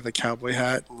guy with a cowboy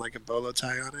hat and like a bolo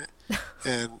tie on it.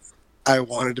 And I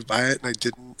wanted to buy it and I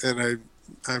didn't, and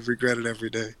I regret it every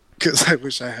day because I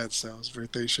wish I had Sal's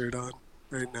birthday shirt on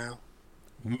right now.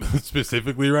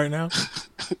 Specifically right now?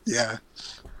 Yeah.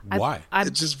 Why?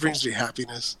 It just brings me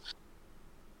happiness.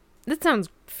 That sounds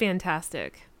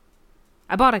fantastic.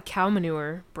 I bought a cow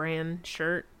manure brand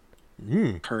shirt.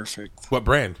 Perfect. What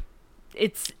brand?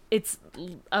 It's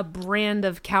a brand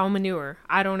of cow manure.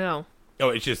 I don't know. Oh,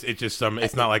 it's just some.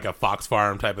 It's not like a Fox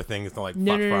Farm type of thing. It's not like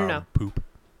Fox Farm poop.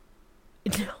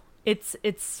 No,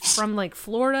 it's from like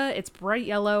Florida. It's bright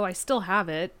yellow. I still have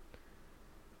it.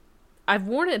 I've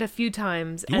worn it a few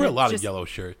times. You wear a lot of yellow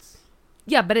shirts.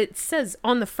 Yeah, but it says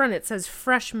on the front. It says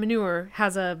fresh manure.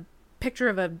 Has a picture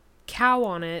of a cow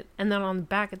on it, and then on the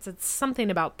back it said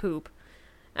something about poop.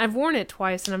 I've worn it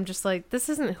twice, and I'm just like, this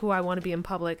isn't who I want to be in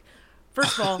public.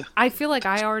 First of all, I feel like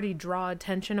I already draw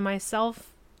attention to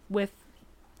myself with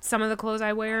some of the clothes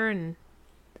I wear, and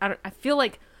I feel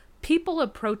like people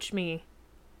approach me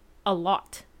a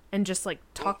lot and just like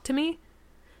talk to me.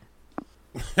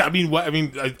 I mean, what? I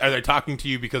mean, are they talking to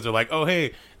you because they're like, oh,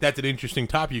 hey, that's an interesting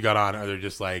top you got on? Or they're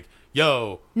just like,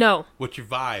 yo, no, what's your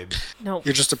vibe? No,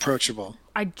 you're just approachable.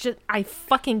 I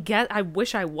fucking I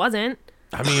wish I wasn't.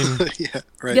 I mean, Yeah,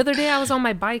 right. The other day I was on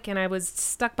my bike and I was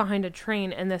stuck behind a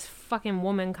train and this fucking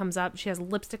woman comes up. She has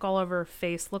lipstick all over her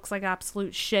face, looks like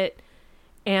absolute shit.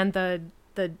 And the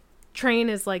train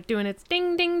is like doing its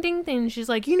ding, ding, ding thing. She's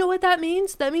like, you know what that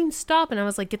means? That means stop. And I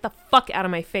was like, get the fuck out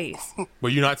of my face. were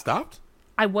you not stopped?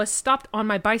 I was stopped on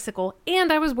my bicycle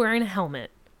and I was wearing a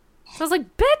helmet. So I was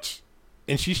like, bitch.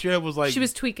 And she straight up was like, She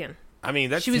was tweaking. I mean,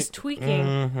 that's She was tweaking,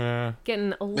 Mhm.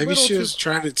 getting a little Maybe she was too...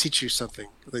 trying to teach you something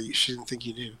that she didn't think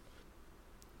you knew,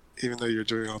 even though you're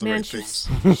doing all the Man, right she things.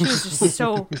 was just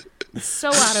so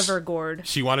out of her gourd.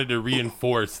 She wanted to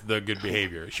reinforce the good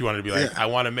behavior. She wanted to be like, Yeah. I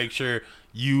want to make sure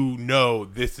you know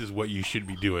this is what you should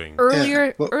be doing.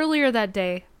 Earlier that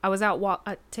day, I was out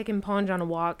taking Ponge on a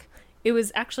walk. It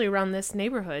was actually around this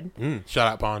neighborhood. Shout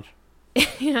out, Ponge.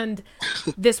 And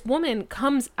this woman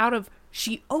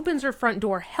she opens her front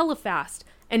door hella fast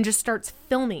and just starts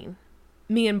filming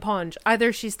me and Ponge.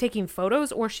 Either she's taking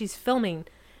photos or she's filming.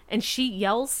 And she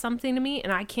yells something to me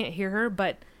and I can't hear her.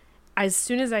 But as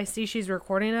soon as I see she's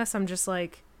recording us, I'm just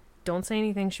like, don't say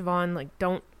anything, Shevaun. Like,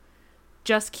 don't.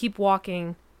 Just keep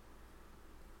walking.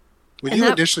 When you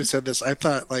initially said this, I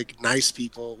thought like nice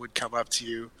people would come up to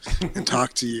you and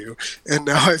talk to you, and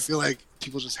now I feel like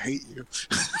people just hate you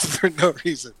for no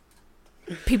reason.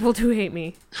 People do hate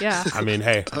me. Yeah. I mean,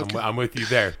 hey, Okay. I'm with you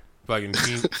there. Fucking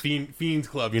Fiends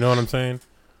Club, you know what I'm saying?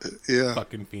 Yeah.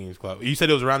 Fucking Fiends Club. You said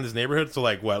it was around this neighborhood, so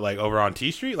like what, like over on T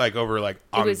Street, like over like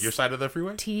on was your side of the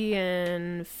freeway, T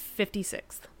and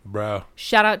 56th. bro.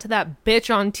 Shout out to that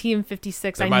bitch on T and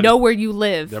 56. There I might know have- where you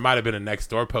live. There might have been a next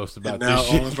door post about And now this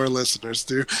shit. all of our listeners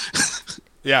do.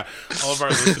 Yeah, all of our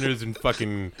listeners in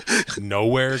fucking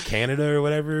nowhere, Canada or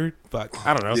whatever. Fuck,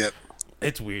 I don't know. Yep.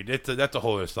 It's weird. That's a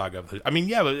whole other saga. I mean,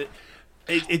 yeah, but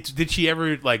did she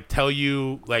ever like tell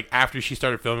you like after she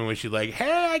started filming? Was she like,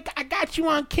 "Hey, I got you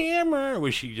on camera"? Or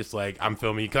was she just like, "I'm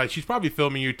filming you"? Because she's probably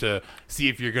filming you to see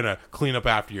if you're gonna clean up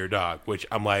after your dog. Which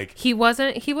I'm like, He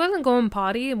wasn't going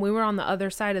potty, and we were on the other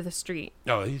side of the street.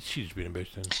 oh, she's just being a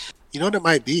bitch then. You know what it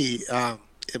might be?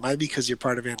 It might be because you're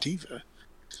part of ANTIFA.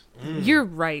 You're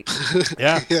right.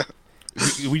 Yeah, Yeah.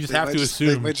 we just They have might to they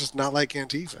assume might just not like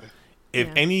Antifa. if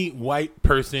Yeah. any white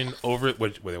person over were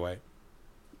they white?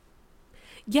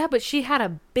 Yeah, but she had a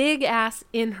big ass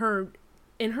in her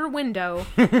window.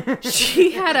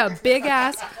 She had a big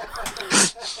ass.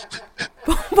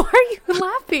 Why are you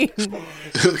laughing?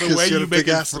 Because way she had you a big make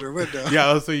it ass in her window. Yeah,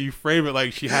 also you frame it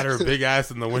like she had her big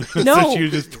ass in the window, No, so she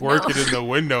was just twerking in the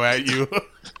window at you.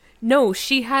 No,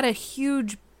 she had a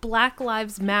huge Black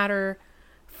Lives Matter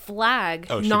flag.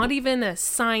 Oh, Not even a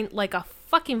sign, like a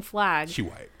fucking flag. She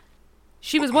white.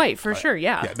 She was white for sure.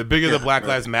 Yeah. Yeah, the bigger the Yeah, Black right.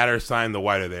 Lives Matter sign, the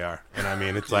whiter they are. And I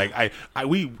mean, it's like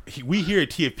we here at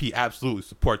TFP absolutely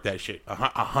support that shit. A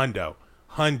hundo,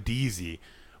 hundeezy.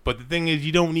 But the thing is,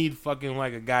 you don't need fucking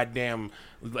like a goddamn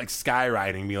like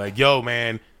skywriting. Be like, yo,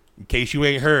 man, in case you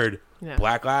ain't heard, Yeah.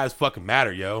 Black Lives fucking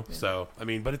matter, yo. Yeah. So I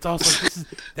mean, but it's also like,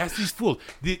 that's these fools.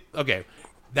 Okay,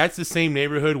 that's the same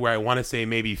neighborhood where I want to say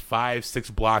maybe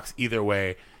 5-6 blocks either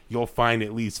way. You'll find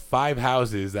at least 5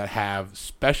 houses that have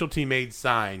specialty made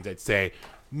signs that say,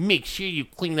 make sure you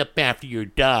clean up after your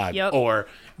dog. Yep. Or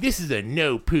this is a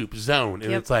no poop zone.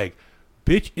 And Yep. it's like,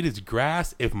 bitch, it is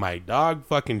grass. If my dog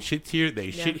fucking shits here,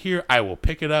 they shit here, I will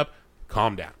pick it up.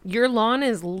 Calm down. Your lawn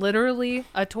is literally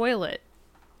a toilet.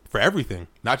 For everything,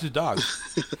 not just dogs.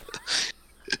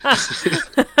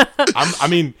 I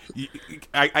mean,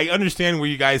 I understand where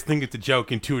you guys think it's a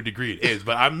joke, and to a degree it is,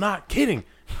 but I'm not kidding.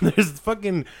 There's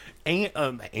fucking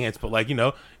ants, but like, you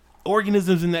know,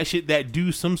 organisms in that shit that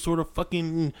do some sort of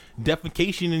fucking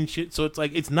defecation and shit. So it's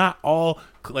like, it's not all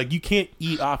like, you can't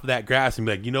eat off of that grass and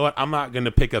be like, you know what, I'm not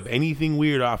gonna pick up anything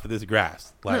weird off of this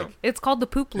grass. Like, No, it's called the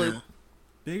poop loop.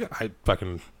 there you go. I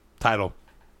fucking title.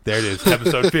 There it is,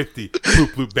 episode 50.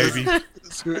 Poop loop, baby.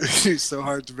 It's so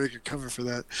hard to make a cover for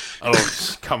that.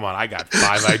 Oh, come on. I got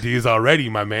 5 ideas already,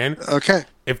 my man. Okay.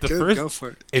 If the Good, first, go for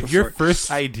it. if Go your for it.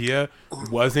 first idea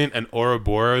wasn't an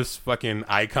Ouroboros fucking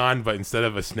icon, but instead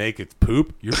of a snake, it's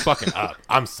poop, you're fucking up.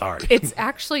 I'm sorry. It's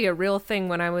actually a real thing.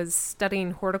 When I was studying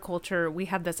horticulture, we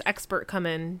had this expert come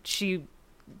in. She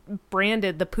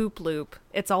branded the poop loop.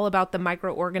 It's all about the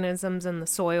microorganisms in the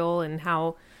soil and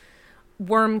how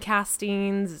worm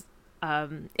castings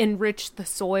enrich the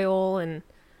soil, and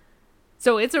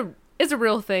so it's a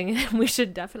real thing. We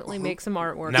should definitely make some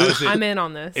artwork. Now, is it- I'm in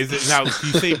on this. Is it now? You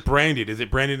say branded? Is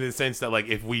it branded in the sense that like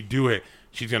if we do it,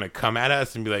 she's gonna come at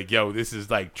us and be like, "Yo, this is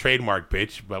like trademark,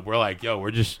 bitch," but we're like, "Yo,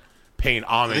 we're just paying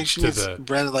I think homage she to was the.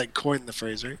 Brandon like coined the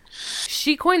phrase, right?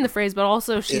 She coined the phrase, but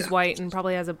also she's Yeah. white and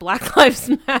probably has a Black Lives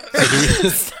Matter.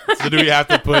 So do we have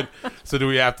to put? So do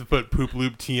we have to put poop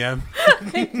loop TM?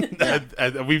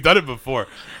 We've done it before.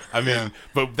 I mean,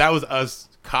 but that was us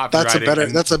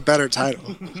copywriting. That's a better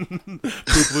title.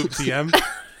 Poop loop TM.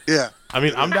 Yeah. I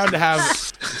mean, I'm down to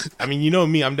have. I mean, you know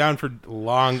me. I'm down for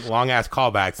long ass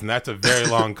callbacks, and that's a very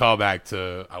long callback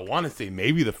to. I want to say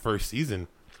maybe the first season.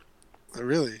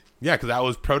 Really? Yeah, because that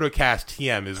was Protocast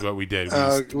TM is what we did.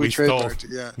 We stole. trademarked it,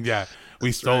 yeah. Yeah,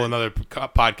 we stole right. another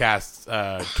podcast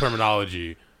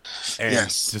terminology, and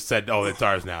Yes. just said, "Oh, it's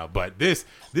ours now." But this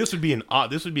would be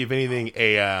this would be, if anything,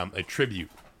 a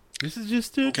tribute. This is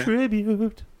just a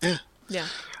tribute. Yeah. Yeah.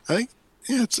 I think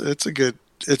it's a good.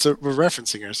 We're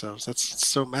referencing ourselves. That's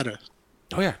so meta.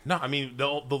 Oh yeah, no, I mean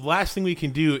the last thing we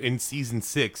can do in season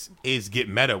 6 is get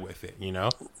meta with it. You know,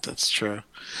 That's true.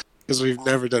 Because we've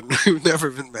never been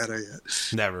meta yet.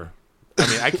 never. I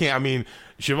mean, I can't. I mean,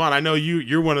 Shevaun, I know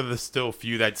you're one of the still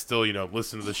few that still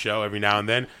listen to the show every now and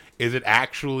then. Is it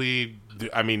actually?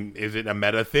 I mean, is it a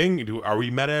meta thing? Are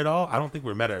we meta at all? I don't think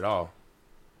we're meta at all.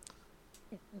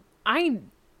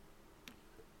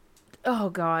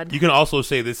 Oh God. You can also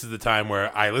say this is the time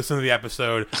where I listen to the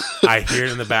episode, I hear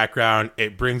it in the background,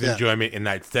 it brings enjoyment in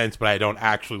that sense, but I don't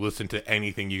actually listen to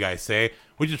anything you guys say,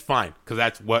 which is fine, because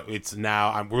that's what it's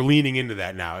now. We're leaning into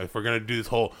that now. If we're going to do this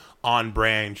whole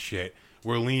on-brand shit,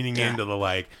 we're leaning into the,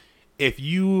 like, I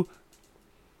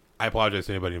apologize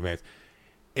to anybody in advance.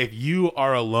 If you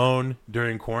are alone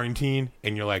during quarantine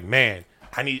and you're like, man,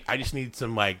 I just need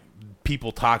some, like,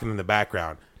 people talking in the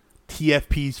background,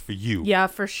 TFP's for you. Yeah,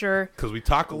 for sure. Because we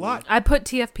talk a lot. I put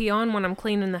TFP on when I'm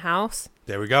cleaning the house.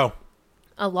 There we go.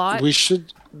 A lot. We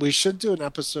should do an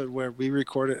episode where we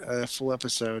record a full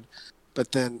episode,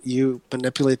 but then you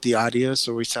manipulate the audio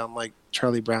so we sound like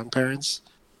Charlie Brown parents.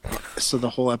 So the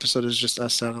whole episode is just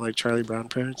us sounding like Charlie Brown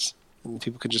parents, and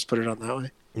people can just put it on that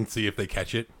way. And see if they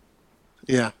catch it.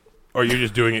 Yeah. Or you're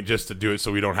just doing it just to do it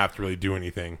so we don't have to really do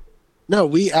anything. No,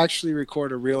 we actually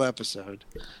record a real episode,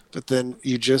 but then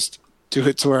you just do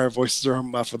it to where our voices are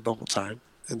muffled the whole time.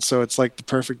 And so it's like the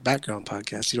perfect background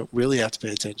podcast. You don't really have to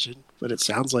pay attention, but it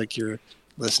sounds like you're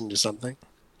listening to something.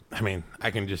 I mean,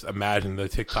 I can just imagine the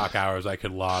TikTok hours I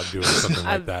could log doing something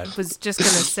like that. I was just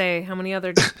going to say, how many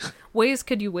other ways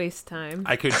could you waste time?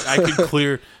 I could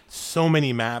clear so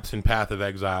many maps in Path of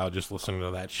Exile just listening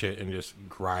to that shit and just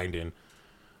grinding.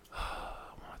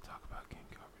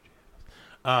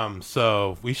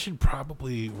 So we should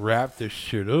probably wrap this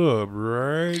shit up,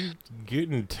 right?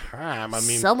 Getting time. I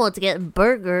mean, someone's getting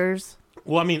burgers.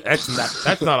 Well, I mean, that's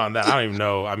not on that. I don't even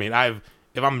know. I mean,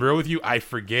 if I'm real with you, I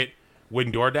forget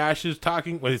when DoorDash is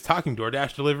talking. When it's talking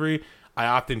DoorDash delivery, I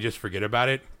often just forget about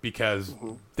it because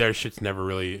their shit's never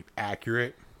really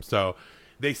accurate. So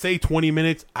they say 20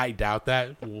 minutes. I doubt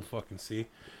that. We'll fucking see.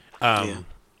 But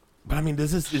I mean,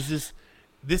 this is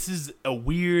a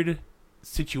weird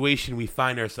situation we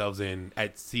find ourselves in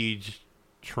at Siege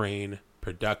Train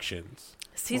Productions.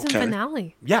 Season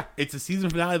finale. Yeah, it's a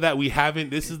season finale that we haven't.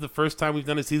 This is the first time we've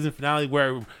done a season finale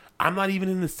where I'm not even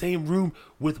in the same room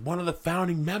with one of the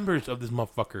founding members of this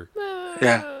motherfucker.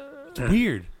 Yeah. It's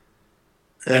weird.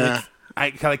 Yeah.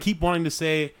 And I keep wanting to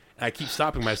say, and I keep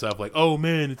stopping myself, like, oh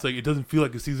man, it's like, it doesn't feel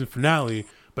like a season finale,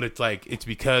 but it's like, it's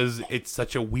because it's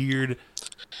such a weird,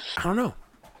 I don't know.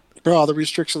 Bro, all the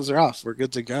restrictions are off. We're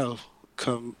good to go.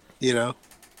 Come,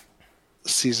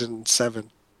 season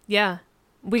 7. Yeah.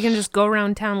 We can just go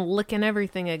around town licking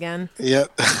everything again.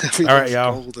 Yep. All right,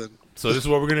 y'all. Golden. So this is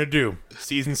what we're going to do.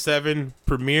 Season 7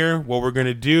 premiere, what we're going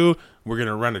to do, we're going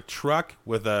to run a truck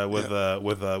with a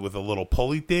little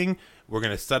pulley thing. We're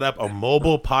going to set up a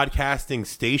mobile podcasting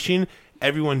station.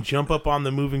 Everyone jump up on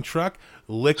the moving truck,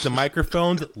 lick the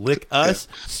microphones, lick us,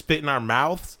 spit in our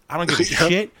mouths. I don't give a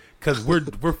shit because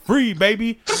we're free,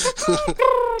 baby.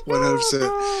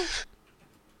 100%.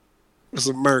 It's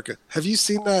America. Have you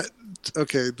seen that?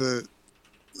 Okay,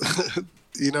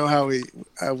 you know how we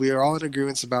are all in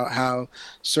agreements about how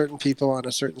certain people on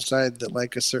a certain side that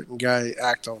like a certain guy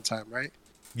act all the time, right?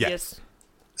 Yes.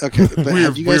 Okay, but we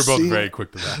have you were guys both seen, very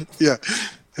quick to that. Yeah.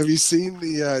 Have you seen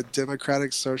the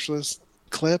Democratic Socialist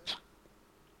clip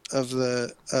of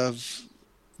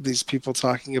these people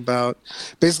talking about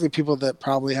basically people that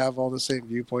probably have all the same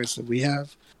viewpoints that we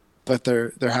have, but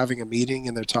they're having a meeting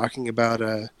and they're talking about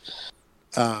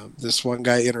this one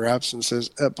guy interrupts and says,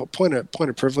 point of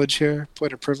privilege here.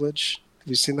 Point of privilege. Have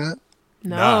you seen that?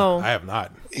 No, I have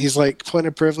not. He's like, point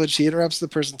of privilege. He interrupts the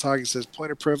person talking, says,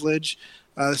 point of privilege.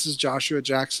 This is Joshua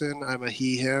Jackson. I'm a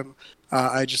he, him.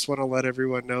 I just want to let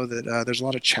everyone know that there's a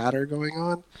lot of chatter going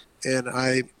on. and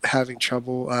I'm having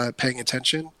trouble paying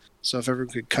attention. So if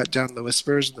everyone could cut down the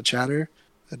whispers and the chatter,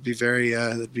 that'd be very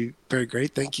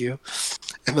great. Thank you.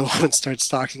 And the woman starts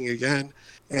talking again,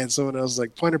 and someone else is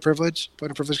like, point of privilege.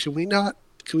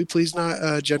 Can we please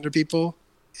not gender people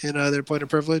in their point of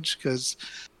privilege? Because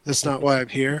that's not why I'm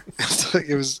here.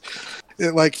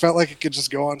 It like felt like it could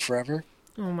just go on forever.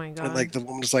 Oh my god! And like the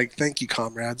woman was like, "Thank you,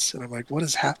 comrades," and I'm like, "What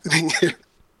is happening here?"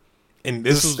 And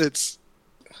it's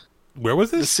where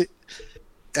was this?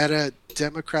 At a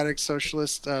Democratic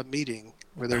Socialist meeting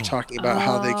where they're talking about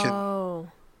how they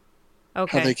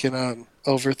can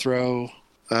overthrow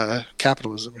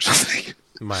capitalism or something.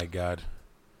 My God.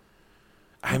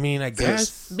 I mean, I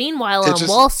guess. Meanwhile, on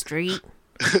Wall Street.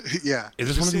 Yeah. Is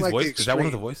this one of these voices? Is that one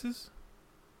of the voices?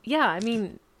 Yeah, I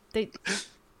mean, they.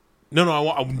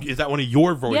 No. Is that one of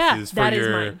your voices? Yeah, for that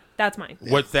your... is mine. That's mine.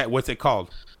 What's that? What's it called?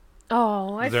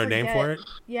 Oh, I forget. Is there a name for it?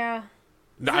 Yeah.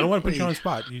 No, I don't want to put you on the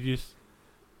spot. You just.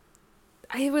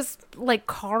 It was like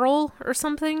Carl or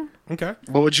something. Okay.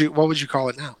 What would you call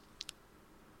it now?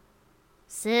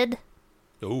 Sid.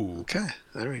 Ooh. Okay,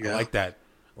 there we go. I like that.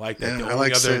 Yeah, I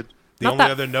like Sid. The Not only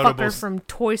that other fucker notable from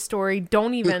Toy Story.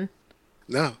 Don't even.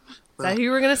 No. Is that who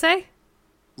you were gonna say?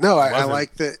 No, I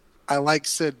like that. I like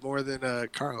Sid more than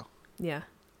Carl. Yeah.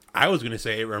 I was gonna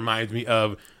say it reminds me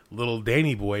of little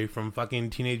Danny Boy from fucking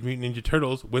Teenage Mutant Ninja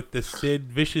Turtles with the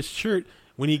Sid Vicious shirt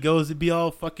when he goes to be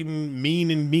all fucking mean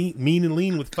and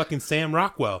lean with fucking Sam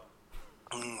Rockwell.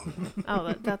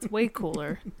 Oh, that's way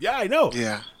cooler. Yeah, I know.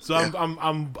 Yeah. So yeah.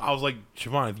 I was like,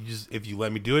 Shevaun, if you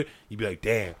let me do it, you'd be like,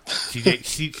 damn,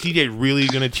 CJ really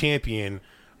gonna champion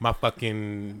my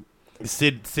fucking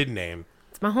Sid name.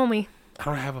 It's my homie. I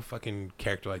don't have a fucking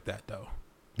character like that though.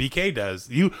 BK does.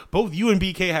 Both you and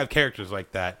BK have characters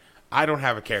like that. I don't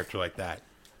have a character like that.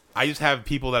 I just have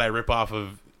people that I rip off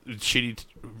of shitty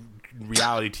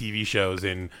reality TV shows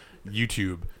and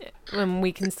YouTube. And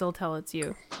we can still tell it's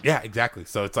you. Yeah, exactly.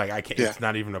 So it's like I can't. Yeah. It's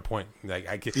not even a point. Like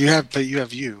I can't. You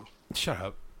have you. Shut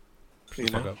up. You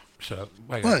Fuck know? up. Shut up.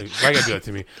 Why you What? gotta do that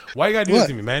to me? Why you gotta do that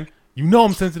to me, man? You know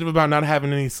I'm sensitive about not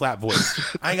having any slap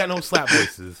voice. I ain't got no slap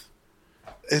voices.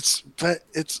 It's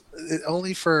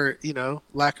only for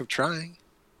lack of trying.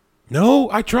 No,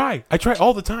 I try. I try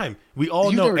all the time. We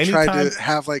all You know. never Anytime. tried to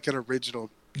have like an original.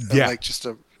 Yeah. Like just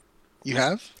a. You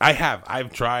have? I have.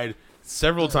 I've tried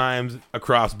several times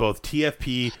across both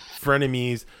TFP,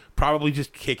 frenemies, probably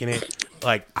just kicking it.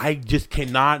 Like I just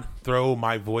cannot throw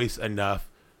my voice enough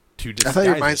to disguise I thought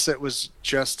your it. mindset was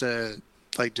just to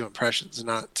like do impressions,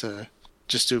 not to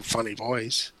just do a funny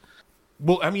voice.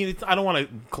 Well, I mean, I don't want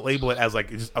to label it as like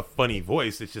just a funny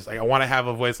voice. It's just like I want to have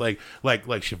a voice like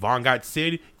Shevaun got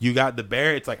Sid, you got the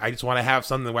bear. It's like I just want to have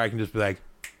something where I can just be like.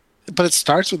 But it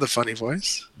starts with a funny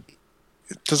voice.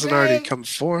 It doesn't already come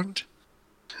formed.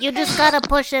 You just gotta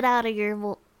push it out of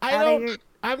your.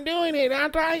 I'm doing it.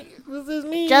 I'm trying. This is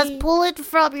me. Just pull it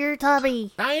from your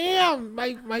tummy. I am.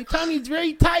 My tummy's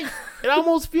very tight. It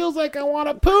almost feels like I want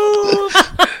to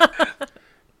poop.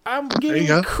 I'm getting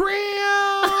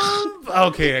cramp.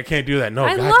 Okay, I can't do that. No,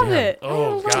 I goddamn. love it. Oh I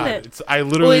love god, it. I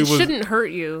literally It was. shouldn't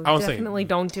hurt you. I was Definitely saying,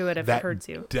 don't do it if it that hurts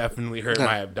you. definitely hurt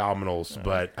my abdominals,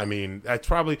 but I mean that's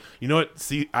probably what.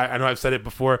 See, I know I've said it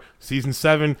before. Season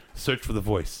 7, search for the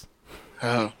voice.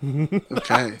 Oh,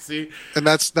 okay. See, And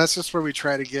that's just where we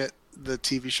try to get the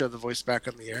TV show The Voice back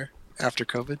on the air after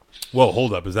COVID. whoa,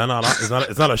 hold up. Is that not?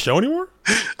 It's not a show anymore?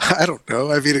 I don't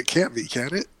know. I mean, it can't be,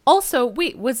 can it? Also,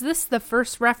 wait, was this the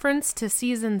first reference to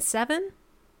season 7?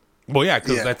 Well, yeah,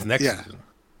 because Yeah, that's next yeah. season.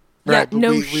 Yeah, Right, but no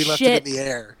we left shit. it in the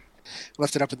air.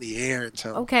 Left it up in the air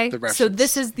until Okay, the reference. so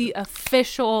this is the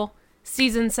official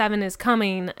season 7 is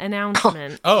coming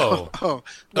announcement. Oh, Oh,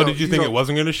 did you think it don't-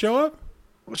 wasn't going to show up?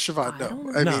 Well, Shevaun, no.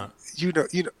 don't I know. mean, you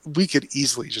know, we could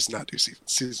easily just not do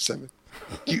season 7.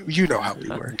 You know how we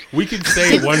work. We could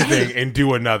say one thing and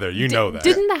do another. You know that.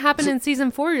 Didn't that happen in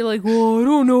season 4? You're like, well, I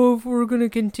don't know if we're going to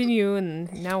continue,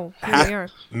 and now here we are.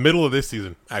 Middle of this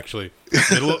season, actually.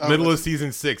 Middle of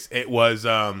season 6. It was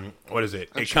what is it?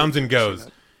 I'm It sure comes and we've seen goes.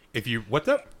 that. If you what's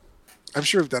up? I'm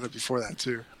sure we've done it before that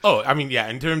too. Oh, I mean, yeah.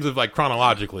 In terms of like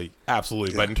chronologically,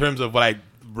 absolutely. But in terms of what I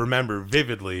remember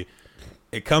vividly,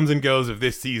 it comes and goes of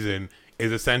this season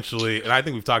is essentially, and I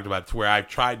think we've talked about it, to where I've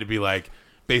tried to be like,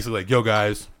 basically like, yo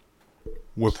guys,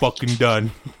 we're fucking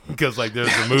done, because like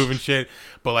there's the move and shit.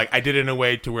 But like I did it in a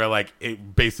way to where like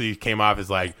it basically came off as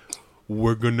like,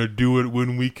 we're gonna do it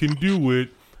when we can do it.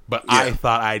 But I Yeah.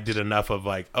 thought I did enough of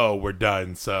like, oh, we're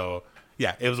done. So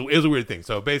yeah, it was a weird thing.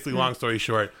 So basically, long story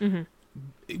short.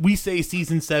 We say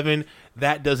season 7,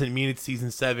 that doesn't mean it's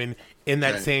season 7. In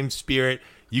that Right. same spirit,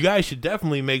 you guys should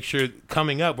definitely make sure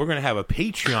coming up, we're going to have a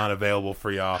Patreon available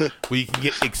for y'all where you can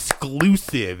get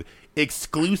exclusive of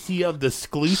the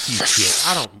exclusive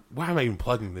shit. Why am I even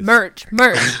plugging this? Merch.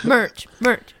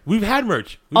 We've had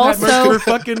merch. Also- Had merch for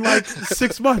fucking like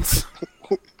 6 months.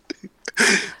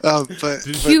 But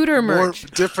Cuter more merch.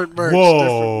 different merch.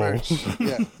 Whoa. Different merch.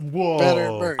 Yeah. Whoa.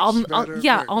 Better merch.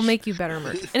 I'll make you better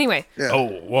merch. Anyway, Yeah. Oh,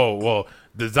 whoa.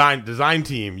 Design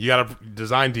team. You got a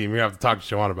design team. You have to talk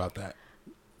to Shevaun about that.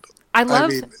 I love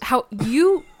mean- how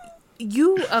you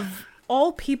of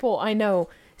all people I know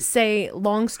say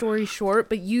long story short,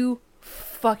 but you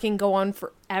fucking go on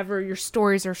forever. Your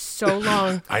stories are so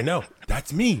long. I know.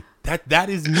 That's me. That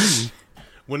is me.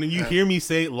 When you hear me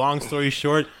say long story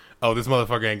short, oh, this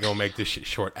motherfucker ain't gonna make this shit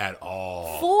short at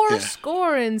all.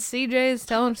 4 and CJ's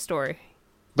telling a story.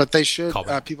 But they should. Call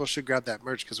back. People should grab that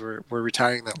merch because we're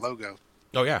retiring that logo.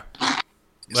 Oh yeah. Yeah,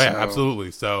 So-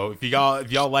 absolutely. So if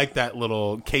y'all like that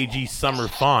little KG summer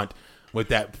font with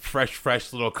that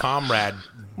fresh little comrade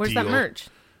Where's deal, that merch?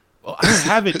 Well, I don't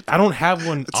have it. I don't have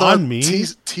one It's on me.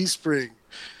 Teespring.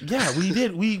 Yeah, we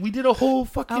did. We did a whole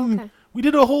fucking. Okay. We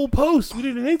did a whole post. We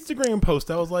did an Instagram post.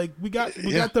 I was like, we got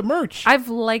the merch. I've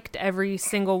liked every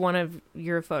single one of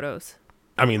your photos.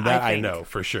 I mean that I think. know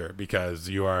for sure because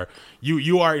you are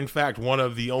in fact one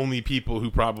of the only people who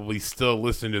probably still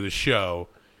listen to the show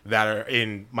that are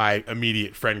in my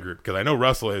immediate friend group because I know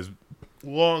Russell has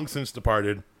long since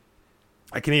departed.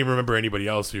 I can't even remember anybody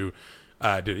else who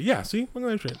did it. Yeah, see, look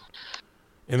at that shit.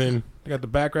 And then I got the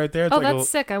back right there. It's Oh, like that's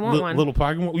sick. I want one. Little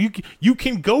pocket. You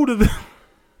can go to the.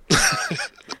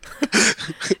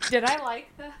 Did I like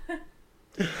that?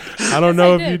 I don't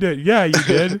know if I you did. did. Yeah, you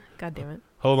did. God damn it.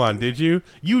 Hold on, did you?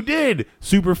 You did.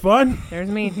 Super fun. There's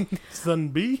me. Son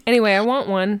B. Anyway, I want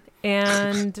one,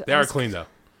 and They are clean though.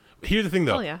 Here's the thing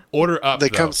though. Oh, yeah. Order up. They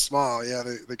though. come small. Yeah,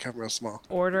 they come real small.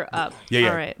 order up. Yeah.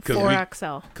 All right, 'Cause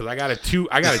 4XL. Because I got a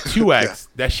 2X.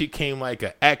 That shit came like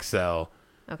a XL.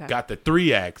 Okay, Got the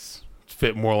 3X.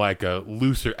 Fit more like a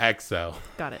looser XL.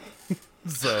 got it.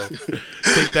 So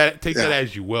take that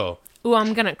as you will. Ooh,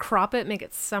 I'm gonna crop it, make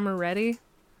it summer ready.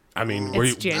 I mean,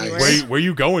 It's January. where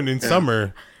you going in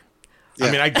summer? Yeah.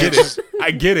 I mean, I get it. I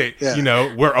get it. Yeah. You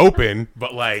know, we're open,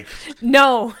 but like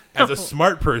No, as no. a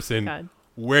smart person, God.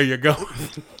 where you going?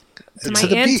 To my To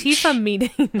the Antifa beach.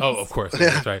 meeting. Oh, of course.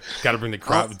 That's right. Got to bring the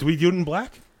crop. Do we do it in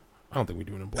black? I don't think we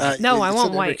do it in black. No, I it's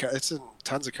want in every white. It's in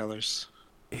tons of colors.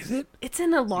 Is it? It's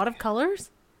in a lot of colors.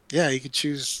 Yeah, you could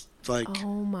choose like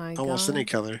Oh my almost god! any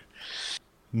color.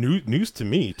 News to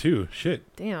me too. Shit.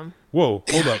 Damn. Whoa,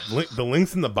 hold up. The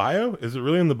link's in the bio? Is it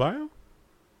really in the bio?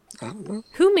 I don't know.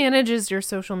 Who manages your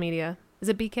social media? Is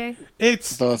it BK?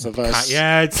 It's Both of us.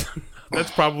 Yeah, it's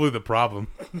that's probably the problem.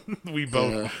 We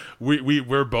both Yeah.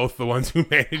 we're both the ones who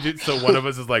manage it. So one of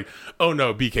us is like, "Oh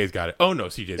no, BK's got it. Oh no,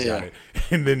 CJ's got Yeah. it."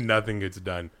 And then nothing gets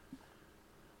done.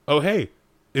 Oh, hey.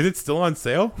 Is it still on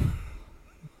sale?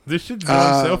 This shit's been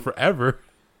on sale forever.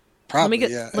 Probably, let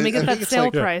me get I that think it's sale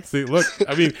like- Yeah. price. See, look,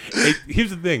 I mean, here's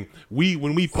the thing.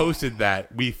 When we posted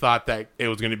that, we thought that it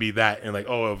was going to be that, and like,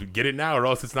 oh, get it now, or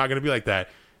else it's not going to be like that.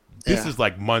 This Yeah. is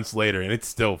like months later, and it's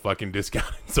still fucking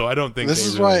discounted. So I don't think This they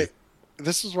is really- why.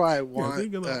 This is why I think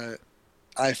want. about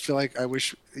I feel like I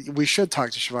wish we should talk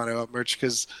to Shevaun about merch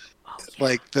because, Oh, yeah.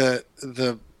 like the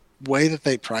way that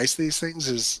they price these things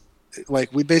is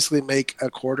like we basically make a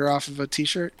quarter off of a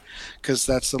T-shirt because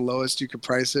that's the lowest you could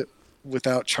price it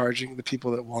without charging the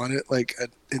people that want it like an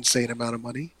insane amount of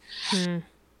money. Hmm.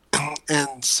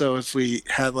 And so if we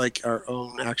had like our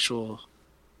own actual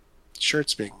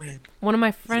shirts being made, One of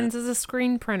my friends is a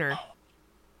screen printer.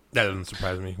 That doesn't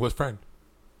surprise me. What friend?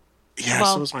 yeah,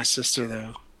 Well- so was my sister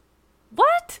though.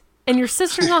 What? And your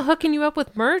sister's not hooking you up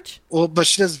with merch? Well, but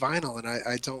she does vinyl, and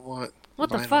I don't want. What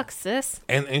the vinyl. fuck, sis?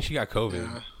 And she got COVID.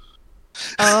 Yeah.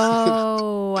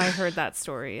 Oh, I heard that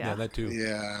story. Yeah, Yeah. that too.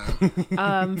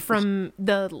 Yeah. From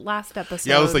the last episode.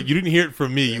 Yeah, I was like, you didn't hear it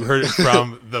from me. You heard it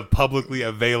from the publicly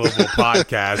available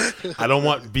podcast. I don't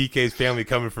want BK's family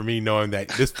coming for me knowing that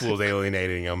this fool is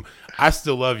alienating him. I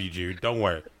still love you, Jude. Don't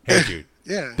worry. Hey, Jude.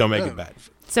 Yeah. Don't make no. it bad.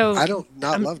 so I don't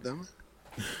not love them.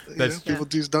 You That's- know, people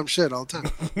do dumb shit all the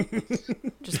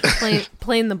time. just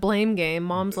playing the blame game.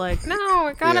 Mom's like, no,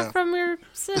 I got Yeah. it from your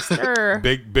sister.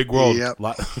 Big world. Yep.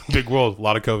 Big world. A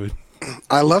lot of COVID.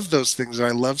 I love those things. I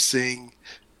love seeing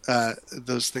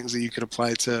those things that you could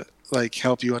apply to like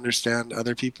help you understand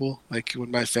other people. Like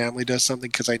when my family does something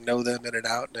because I know them in and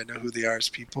out and I know who they are as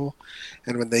people,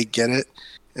 and when they get it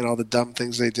and all the dumb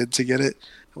things they did to get it,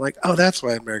 I'm like, oh, that's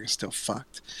why America's still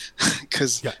fucked.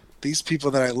 Because Yeah. these people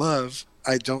that I love,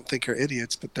 I don't think are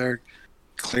idiots, but they're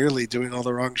clearly doing all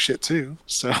the wrong shit too.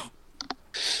 So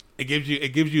it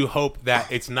gives you hope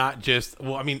that it's not just,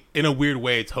 well, I mean, in a weird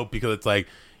way, it's hope because it's like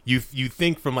you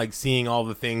think from like seeing all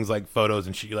the things like photos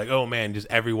and shit, you're like, oh man, just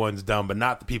everyone's dumb, but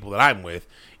not the people that I'm with,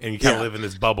 and you kind of live in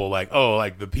this bubble, like, oh,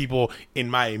 like the people in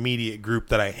my immediate group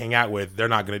that I hang out with, they're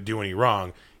not going to do any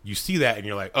wrong. You see that, and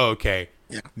you're like, oh, okay,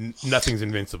 nothing's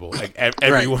invincible. Like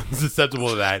everyone's susceptible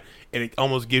to that, and it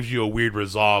almost gives you a weird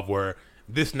resolve where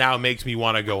this now makes me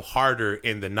want to go harder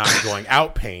in the not going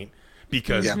out paint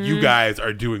because you guys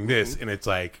are doing this, and it's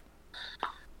like,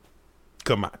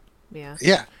 come on, yeah,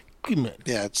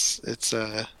 it's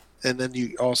and then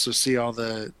you also see all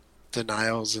the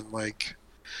denials and like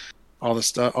all the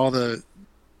stuff, all the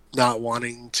not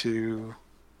wanting to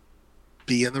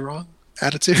be in the wrong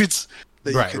attitudes.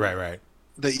 Right.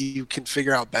 That you can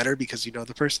figure out better because you know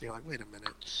the person. You're like, wait a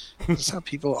minute, this is how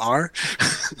people are.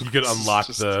 You can unlock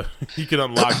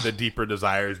the deeper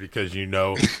desires because you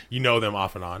know them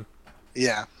off and on.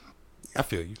 Yeah, I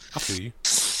feel you. All right,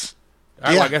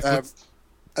 yeah, well, I guess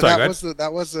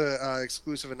that was a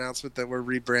exclusive announcement that we're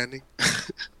rebranding. I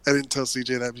didn't tell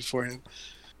CJ that beforehand.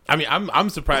 I mean,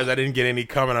 I'm surprised I didn't get any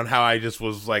comment on how I just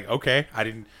was like, okay, I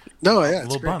didn't. No, yeah,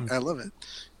 it's great. Bummed. I love it.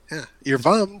 Yeah, you're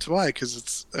bummed. Why? Because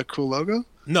it's a cool logo?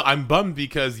 No, I'm bummed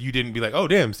because you didn't be like, oh,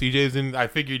 damn, CJ's in. I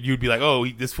figured you'd be like, oh,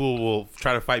 this fool will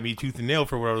try to fight me tooth and nail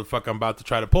for whatever the fuck I'm about to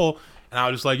try to pull. And I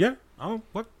was just like,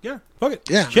 fuck it.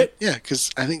 Yeah, shit. Yeah,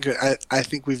 because I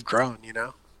think we've grown, you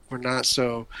know? We're not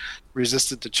so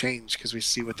resistant to change because we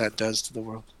see what that does to the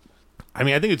world. I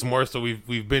mean, I think it's more so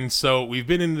we've been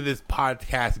into this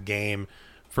podcast game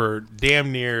for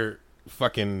damn near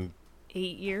fucking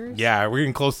 8 years. Yeah, we're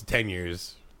getting close to 10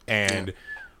 years. And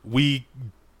we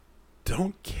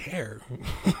don't care.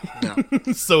 No.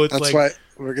 So that's why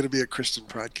we're going to be a Christian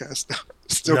podcast now.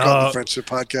 Still called the Friendship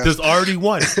Podcast. There's already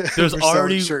one. There's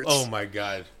already. Oh my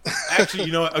god. Actually,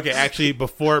 you know what? Okay, actually,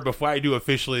 before I do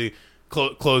officially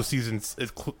close season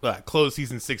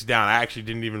 6 down, I actually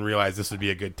didn't even realize this would be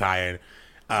a good tie-in.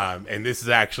 And this is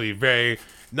actually very.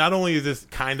 Not only is this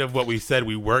kind of what we said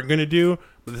we weren't going to do,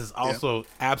 but this is also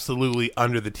absolutely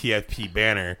under the TFP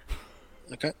banner.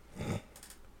 Okay.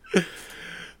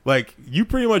 Like, you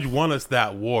pretty much won us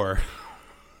that war.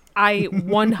 I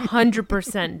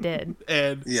 100% did.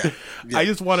 And I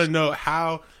just want to know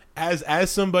how, as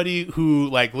somebody who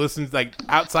like listens, like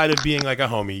outside of being like a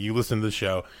homie, you listen to the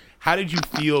show. How did you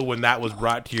feel when that was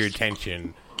brought to your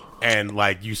attention, and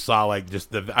like you saw like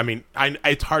just the? I mean,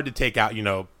 it's hard to take out. You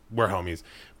know, we're homies,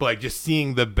 but like just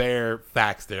seeing the bare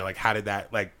facts there. Like, how'd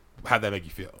that make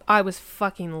you feel? I was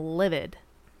fucking livid.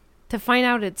 To find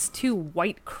out it's two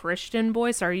white Christian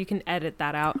boys. Sorry, you can edit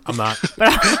that out. I'm not. But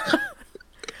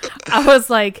I was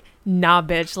like, nah,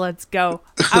 bitch, let's go.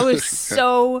 I was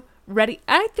so ready.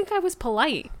 I think I was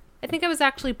polite. I think I was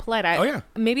actually polite.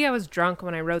 Maybe I was drunk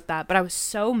when I wrote that, but I was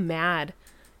so mad.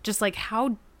 Just like,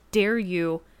 how dare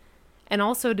you? And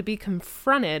also to be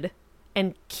confronted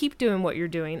and keep doing what you're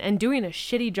doing and doing a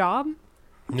shitty job.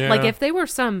 Yeah. Like, if they were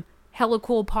some hella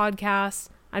cool podcast,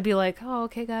 I'd be like, oh,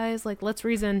 okay, guys, like, let's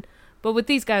reason. But with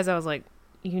these guys, I was like,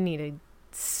 you need to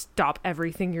stop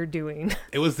everything you're doing.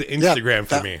 It was the Instagram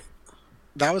for me.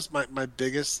 That was my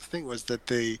biggest thing, was that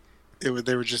they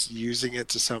were just using it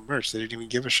to sell merch. They didn't even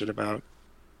give a shit about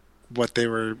what they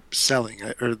were selling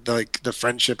or like the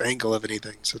friendship angle of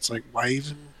anything. So it's like, why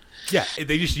even? Yeah,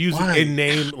 they just use it in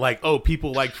name, like, oh,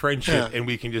 people like friendship, and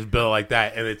we can just build like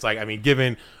that. And it's like, I mean,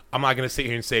 I'm not going to sit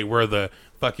here and say we're the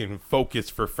fucking focus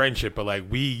for friendship, but like,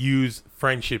 we use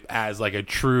friendship as like a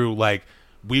true, like,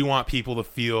 we want people to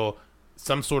feel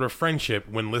some sort of friendship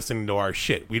when listening to our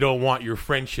shit. We don't want your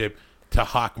friendship to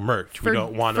hawk merch. We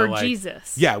don't want to, like,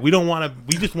 Jesus. Yeah, we don't want to.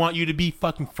 We just want you to be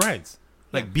fucking friends.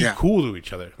 Like, be cool to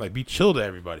each other. Like, be chill to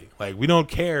everybody. Like, we don't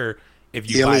care if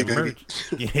you buy merch.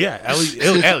 Yeah,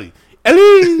 Ellie.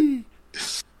 You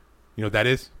know what that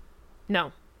is?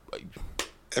 No.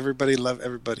 Everybody love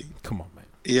everybody. Come on, man.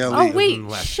 Oh, wait,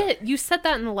 shit. You said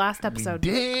that in the last episode.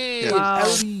 Wow.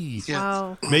 Yes.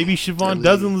 Wow. Maybe Shevaun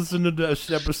doesn't listen to the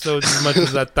episodes as much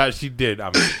as I thought she did.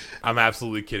 I'm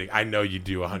absolutely kidding. I know you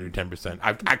do 110%.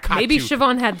 I caught Maybe you.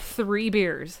 Shevaun had 3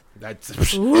 beers. That's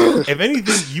if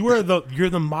anything, you're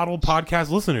the model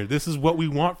podcast listener. This is what we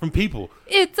want from people.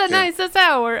 It's a nice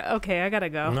hour. Okay, I gotta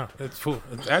go. No, that's cool.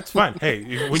 That's fine.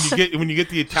 Hey, when you get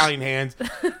the Italian hands,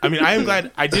 I mean, I am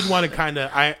glad. I did want to kind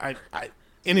of I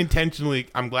unintentionally.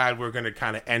 I'm glad we're going to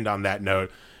kind of end on that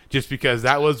note, just because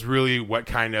that was really what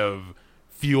kind of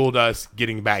fueled us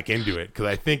getting back into it. Because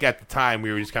I think at the time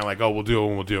we were just kind of like, oh, we'll do it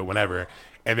when we'll do it whenever.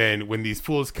 And then when these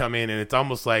fools come in, and it's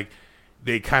almost like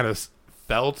they kind of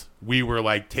felt we were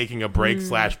like taking a break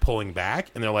 / pulling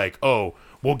back, and they're like, oh,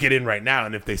 we'll get in right now,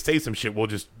 and if they say some shit, we'll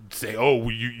just say, "Oh,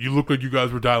 you look like you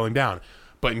guys were dialing down,"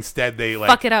 but instead they like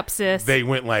fuck it up, sis. They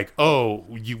went like, "Oh,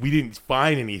 we didn't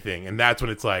find anything," and that's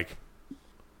when it's like,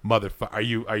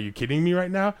 "Motherfucker, are you kidding me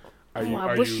right now?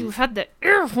 I wish you had the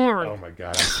air horn. Oh my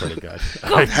god, I swear to God.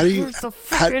 How do you Where's the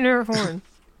fucking air horn?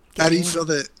 how do you feel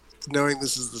that knowing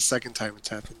this is the second time it's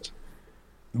happened?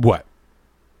 What?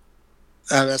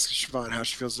 I'm asking Shevaun how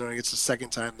she feels knowing it's the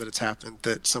second time that it's happened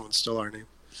that someone stole our name.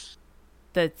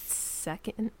 The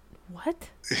second what?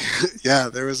 Yeah,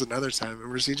 there was another time.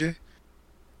 Remember, CJ?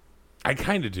 I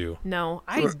kind of do. No,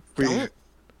 I don't.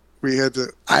 We had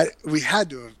to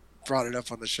have brought it up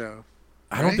on the show.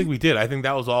 I don't think we did. I think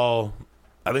that was all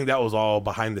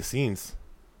behind the scenes.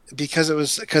 Because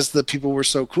the people were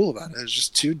so cool about it. It was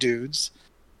just two dudes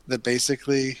that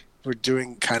basically were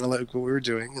doing kind of like what we were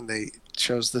doing, and they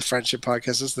chose the Friendship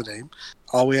Podcast as the name.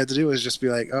 All we had to do was just be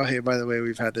like, "Oh, hey, by the way,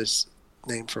 we've had this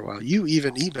name for a while." You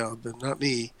even emailed them, not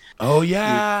me. Oh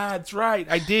yeah, that's right.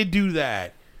 I did do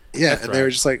that. Yeah, that's and right. they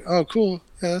were just like, "Oh, cool.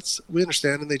 Yeah, we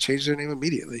understand," and they changed their name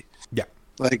immediately. Yeah.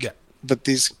 But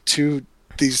these two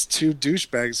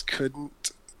douchebags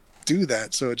couldn't do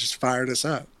that, so it just fired us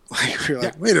up. Like we were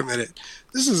like, "Wait a minute,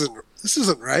 this isn't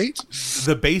right."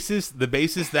 The basis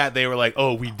that they were like,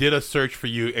 "Oh, we did a search for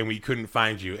you and we couldn't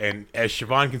find you," and as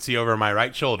Shevaun can see over my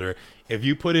right shoulder, if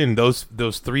you put in those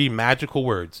three magical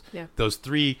words, those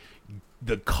three,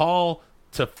 the call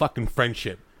to fucking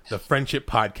friendship, the Friendship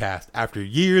Podcast, after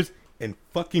years and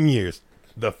fucking years,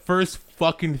 the first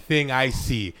fucking thing I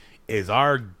see is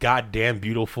our goddamn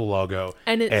beautiful logo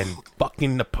and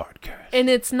fucking the podcast. And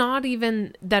it's not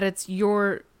even that it's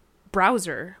your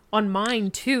browser. On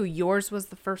mine too, yours was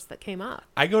the first that came up.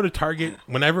 I go to Target.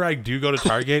 Whenever I do go to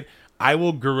Target, I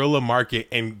will guerrilla market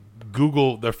and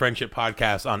Google the Friendship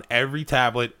Podcast on every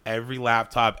tablet, every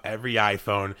laptop, every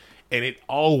iPhone, and it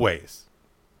always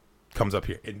comes up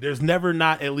here. And there's never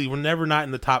not, at least we're never not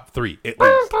in the top 3 at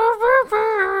least.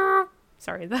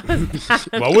 Sorry, that was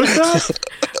bad. What was that?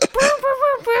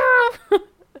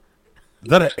 Is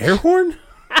that an air horn?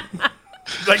 I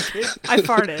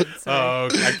farted. Sorry. Oh,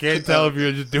 I can't tell if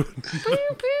you're just doing. Okay,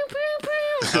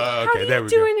 How do there you we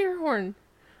do go. an air horn?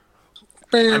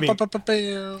 Bam.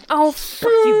 Oh, fuck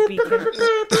you, Beacon.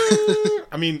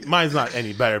 I mean, mine's not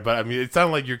any better, but I mean, it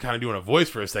sounded like you're kind of doing a voice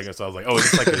for a second, so I was like, oh,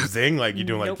 it's like a zing, like you're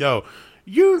doing like, yo,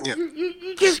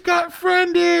 you just got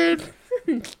friended.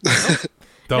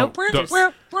 Don't.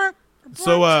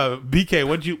 So, BK,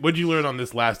 what'd you learn on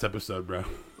this last episode, bro?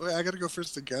 Wait, I gotta go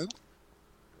first again?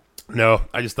 No,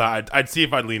 I just thought I'd see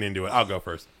if I'd lean into it. I'll go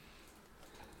first.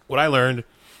 What I learned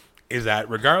is that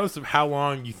regardless of how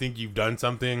long you think you've done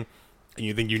something and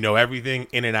you think you know everything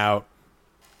in and out,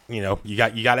 you know, you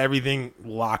got everything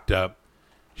locked up,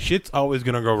 shit's always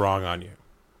going to go wrong on you.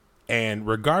 And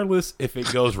regardless if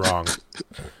it goes wrong,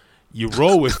 you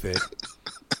roll with it.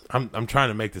 I'm trying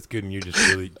to make this good, and you just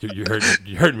really you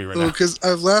hurt me right now. Because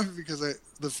I'm laughing because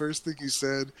the first thing you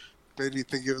said made me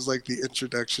think it was like the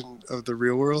introduction of the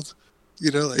real world.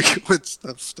 You know, like when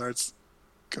stuff starts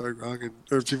going wrong,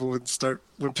 or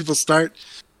when people start.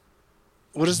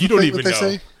 What is you the don't thing even that they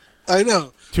know. say? I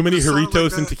know. Too many It sounded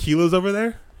Doritos like and that. tequilas over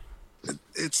there.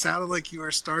 It sounded like you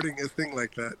were starting a thing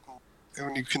like that, and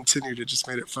when you continued, it just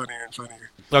made it funnier and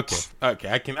funnier. Okay,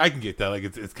 I can get that. Like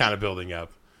it's kind of building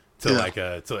up to like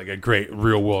a great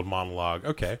real world monologue.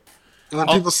 Okay. And when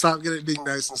people stop being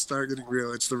nice and start getting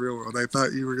real, it's the real world. I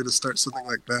thought you were going to start something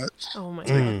like that. Oh my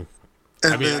god.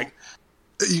 And then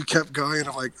you kept going, and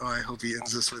I'm like, oh, I hope he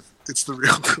ends this with, it's the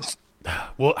real world.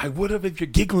 Well, I would have if your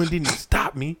giggling didn't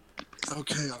stop me.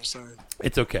 Okay, I'm sorry.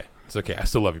 It's okay. It's okay. I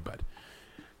still love you, bud.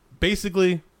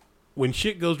 Basically, when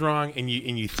shit goes wrong and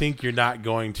you think you're not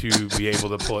going to be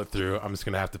able to pull it through, I'm just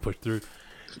going to have to push through.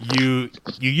 You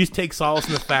just take solace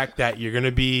in the fact that you're going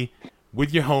to be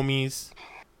with your homies,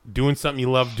 doing something you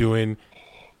love doing,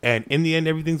 and in the end,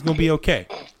 everything's going to be okay.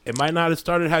 It might not have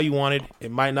started how you wanted.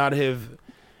 It might not have,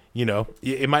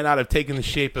 it might not have taken the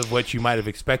shape of what you might have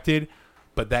expected,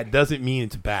 but that doesn't mean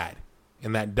it's bad.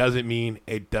 And that doesn't mean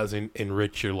it doesn't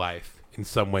enrich your life in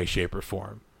some way, shape, or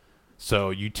form. So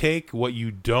you take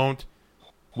you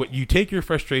take your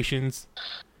frustrations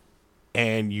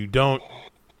and you don't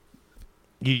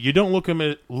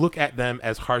look at them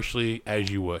as harshly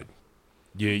as you would.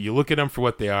 You look at them for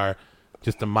what they are,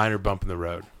 just a minor bump in the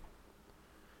road.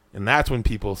 And that's when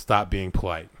people stop being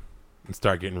polite and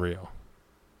start getting real.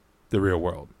 The real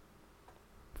world.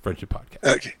 Friendship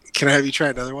Podcast. Okay, can I have you try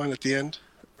another one at the end,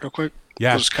 real quick?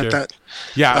 Yeah, We'll just cut sure. that.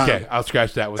 Yeah, okay. I'll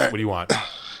scratch that. What do you want?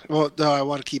 Well, no, I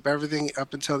want to keep everything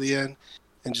up until the end,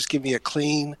 and just give me a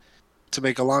clean. To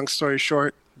make a long story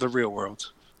short, the real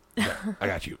world. I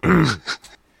got you.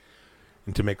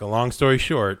 And to make a long story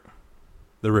short,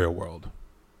 the real world.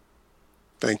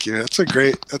 Thank you.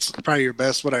 That's probably your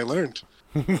best what I learned.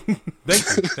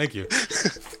 Thank you.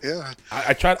 Yeah.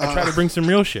 I try to bring some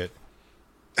real shit.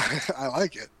 I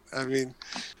like it. I mean,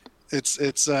 it's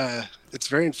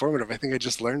very informative. I think I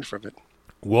just learned from it.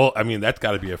 Well, I mean, that's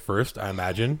got to be a first, I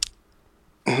imagine.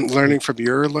 Learning from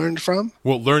your learned from?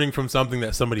 Well, learning from something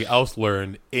that somebody else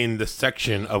learned in the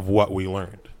section of what we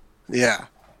learned. Yeah.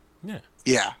 Yeah.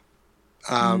 Yeah.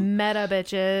 Meta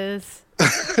bitches.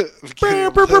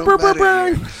 Beep,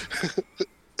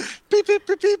 beep,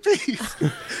 beep, beep, beep.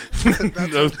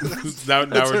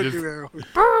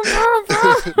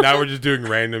 Now we're just doing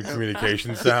random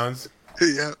communication sounds.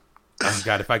 Yeah. Oh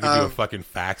God, if I could do a fucking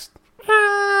fax.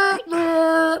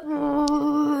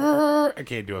 I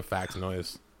can't do a fax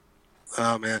noise.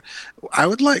 Oh man, I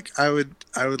would like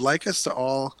us to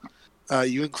all,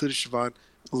 you included, Shevaun,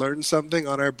 learn something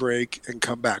on our break and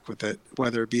come back with it,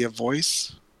 whether it be a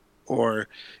voice or,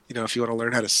 if you want to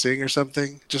learn how to sing or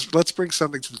something. Just let's bring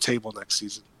something to the table next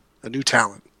season, a new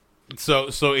talent. So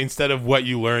instead of what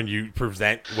you learned, you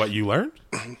present what you learned?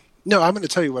 No, I'm going to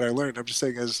tell you what I learned. I'm just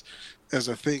saying as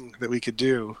a thing that we could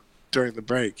do during the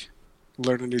break,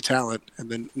 learn a new talent, and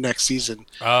then next season,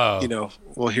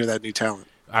 we'll hear that new talent.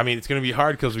 I mean, it's going to be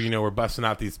hard because we're busting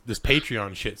out this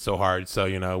Patreon shit so hard. So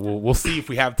we'll see if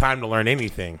we have time to learn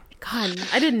anything. God,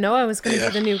 I didn't know I was going to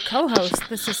be the new co-host.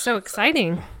 This is so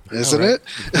exciting, isn't it?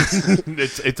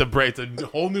 It's a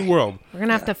whole new world. We're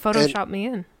gonna have to Photoshop me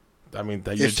in. I mean,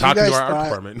 you're talking to our art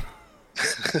department.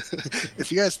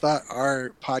 If you guys thought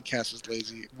our podcast was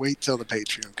lazy, wait till the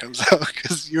Patreon comes out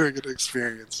because you're going to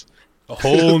experience a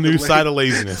whole new side of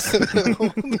laziness. A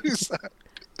whole new side.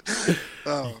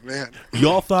 Oh man!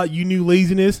 Y'all thought you knew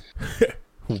laziness?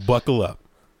 Well, buckle up,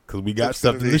 because we got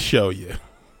something to show you.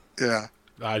 Yeah.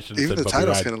 I should even the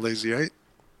title's kind of lazy, right?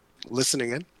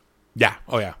 Listening in. Yeah.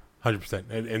 Oh yeah. 100%.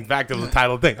 In fact, it was the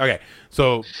title thing. Okay.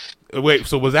 So wait.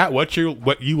 So was that what you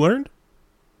learned?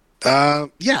 Yeah.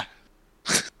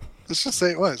 Let's just say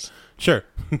it was. Sure.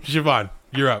 Shevaun,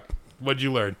 you're up. What'd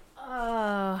you learn?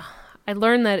 I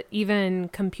learned that even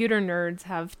computer nerds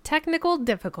have technical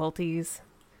difficulties.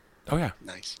 Oh yeah.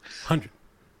 Nice.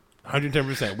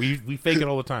 110%. We fake it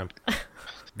all the time.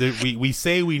 We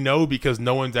say we know because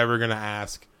no one's ever gonna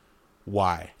ask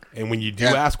why, and when you do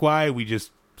ask why, we just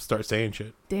start saying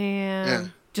shit. Damn. Yeah.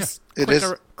 Just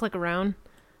yeah. click around.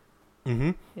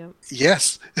 Mm-hmm. Yep.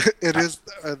 Yes, it is.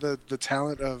 The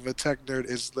talent of a tech nerd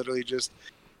is literally just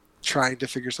trying to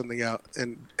figure something out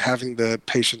and having the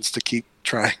patience to keep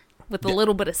trying with a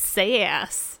little bit of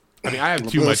sass. I mean, I have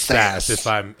too much sass.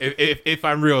 If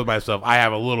I'm real with myself, I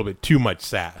have a little bit too much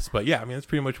sass. But yeah, I mean, that's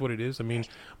pretty much what it is. I mean,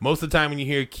 most of the time when you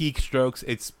hear keystrokes,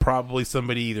 it's probably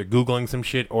somebody either Googling some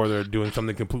shit or they're doing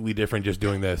something completely different, just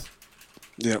doing this.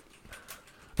 Yep.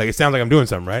 Like, it sounds like I'm doing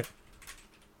something, right?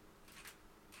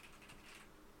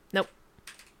 Nope.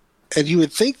 And you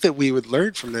would think that we would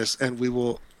learn from this, and we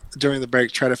will, during the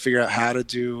break, try to figure out how to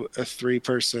do a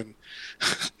 3-person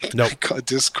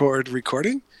Discord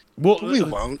recording. Well, we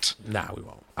won't. Nah, we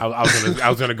won't. I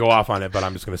was gonna go off on it, but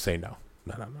I'm just gonna say no.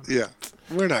 No. Yeah,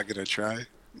 we're not gonna try.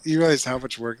 You realize how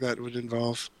much work that would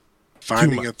involve?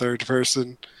 Finding a third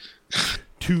person.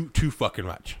 Too fucking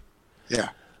much. Yeah.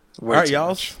 All right,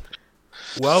 y'all.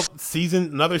 Well,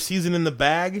 another season in the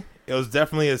bag. It was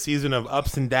definitely a season of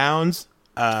ups and downs.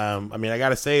 I mean, I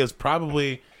gotta say, it was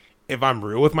probably, if I'm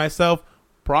real with myself,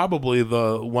 probably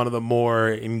one of the more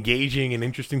engaging and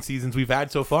interesting seasons we've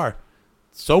had so far.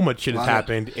 So much shit has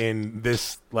happened in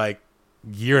this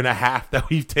year and a half that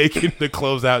we've taken to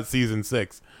close out season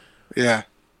 6. Yeah,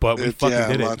 but we fucking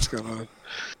did it. Lots going on.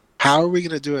 How are we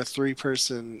gonna do a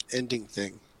 3-person ending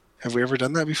thing? Have we ever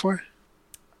done that before?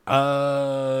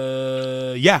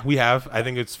 Yeah, we have. I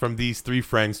think it's from these 3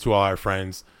 friends to all our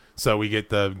friends. So we get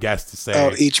the guest to say.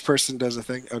 Oh, each person does a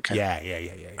thing. Okay.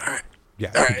 Yeah. All right.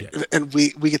 Yeah. All right, and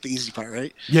we get the easy part,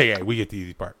 right? Yeah, we get the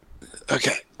easy part.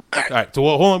 Okay. All right. So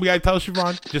hold on, we gotta tell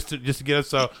Shevaun just to get us.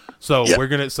 So we're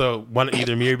gonna. So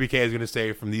either me or BK is gonna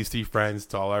say from these 3 friends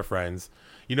to all our friends.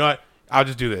 You know what? I'll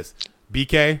just do this.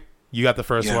 BK, you got the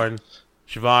first one.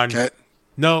 Shevaun. Okay.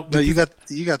 No, you got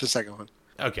the second one.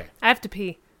 Okay. I have to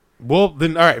pee. Well,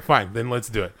 then, all right, fine. Then let's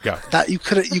do it. Go. That you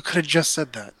could have just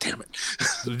said that. Damn it.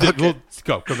 Okay. Well,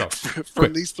 go.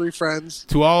 From these 3 friends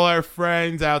to all our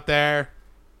friends out there.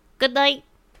 Good night.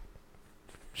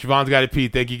 Shevaun's got to pee.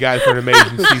 Thank you guys for an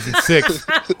amazing season 6.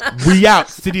 We out.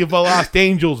 City of Lost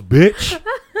Angels, bitch.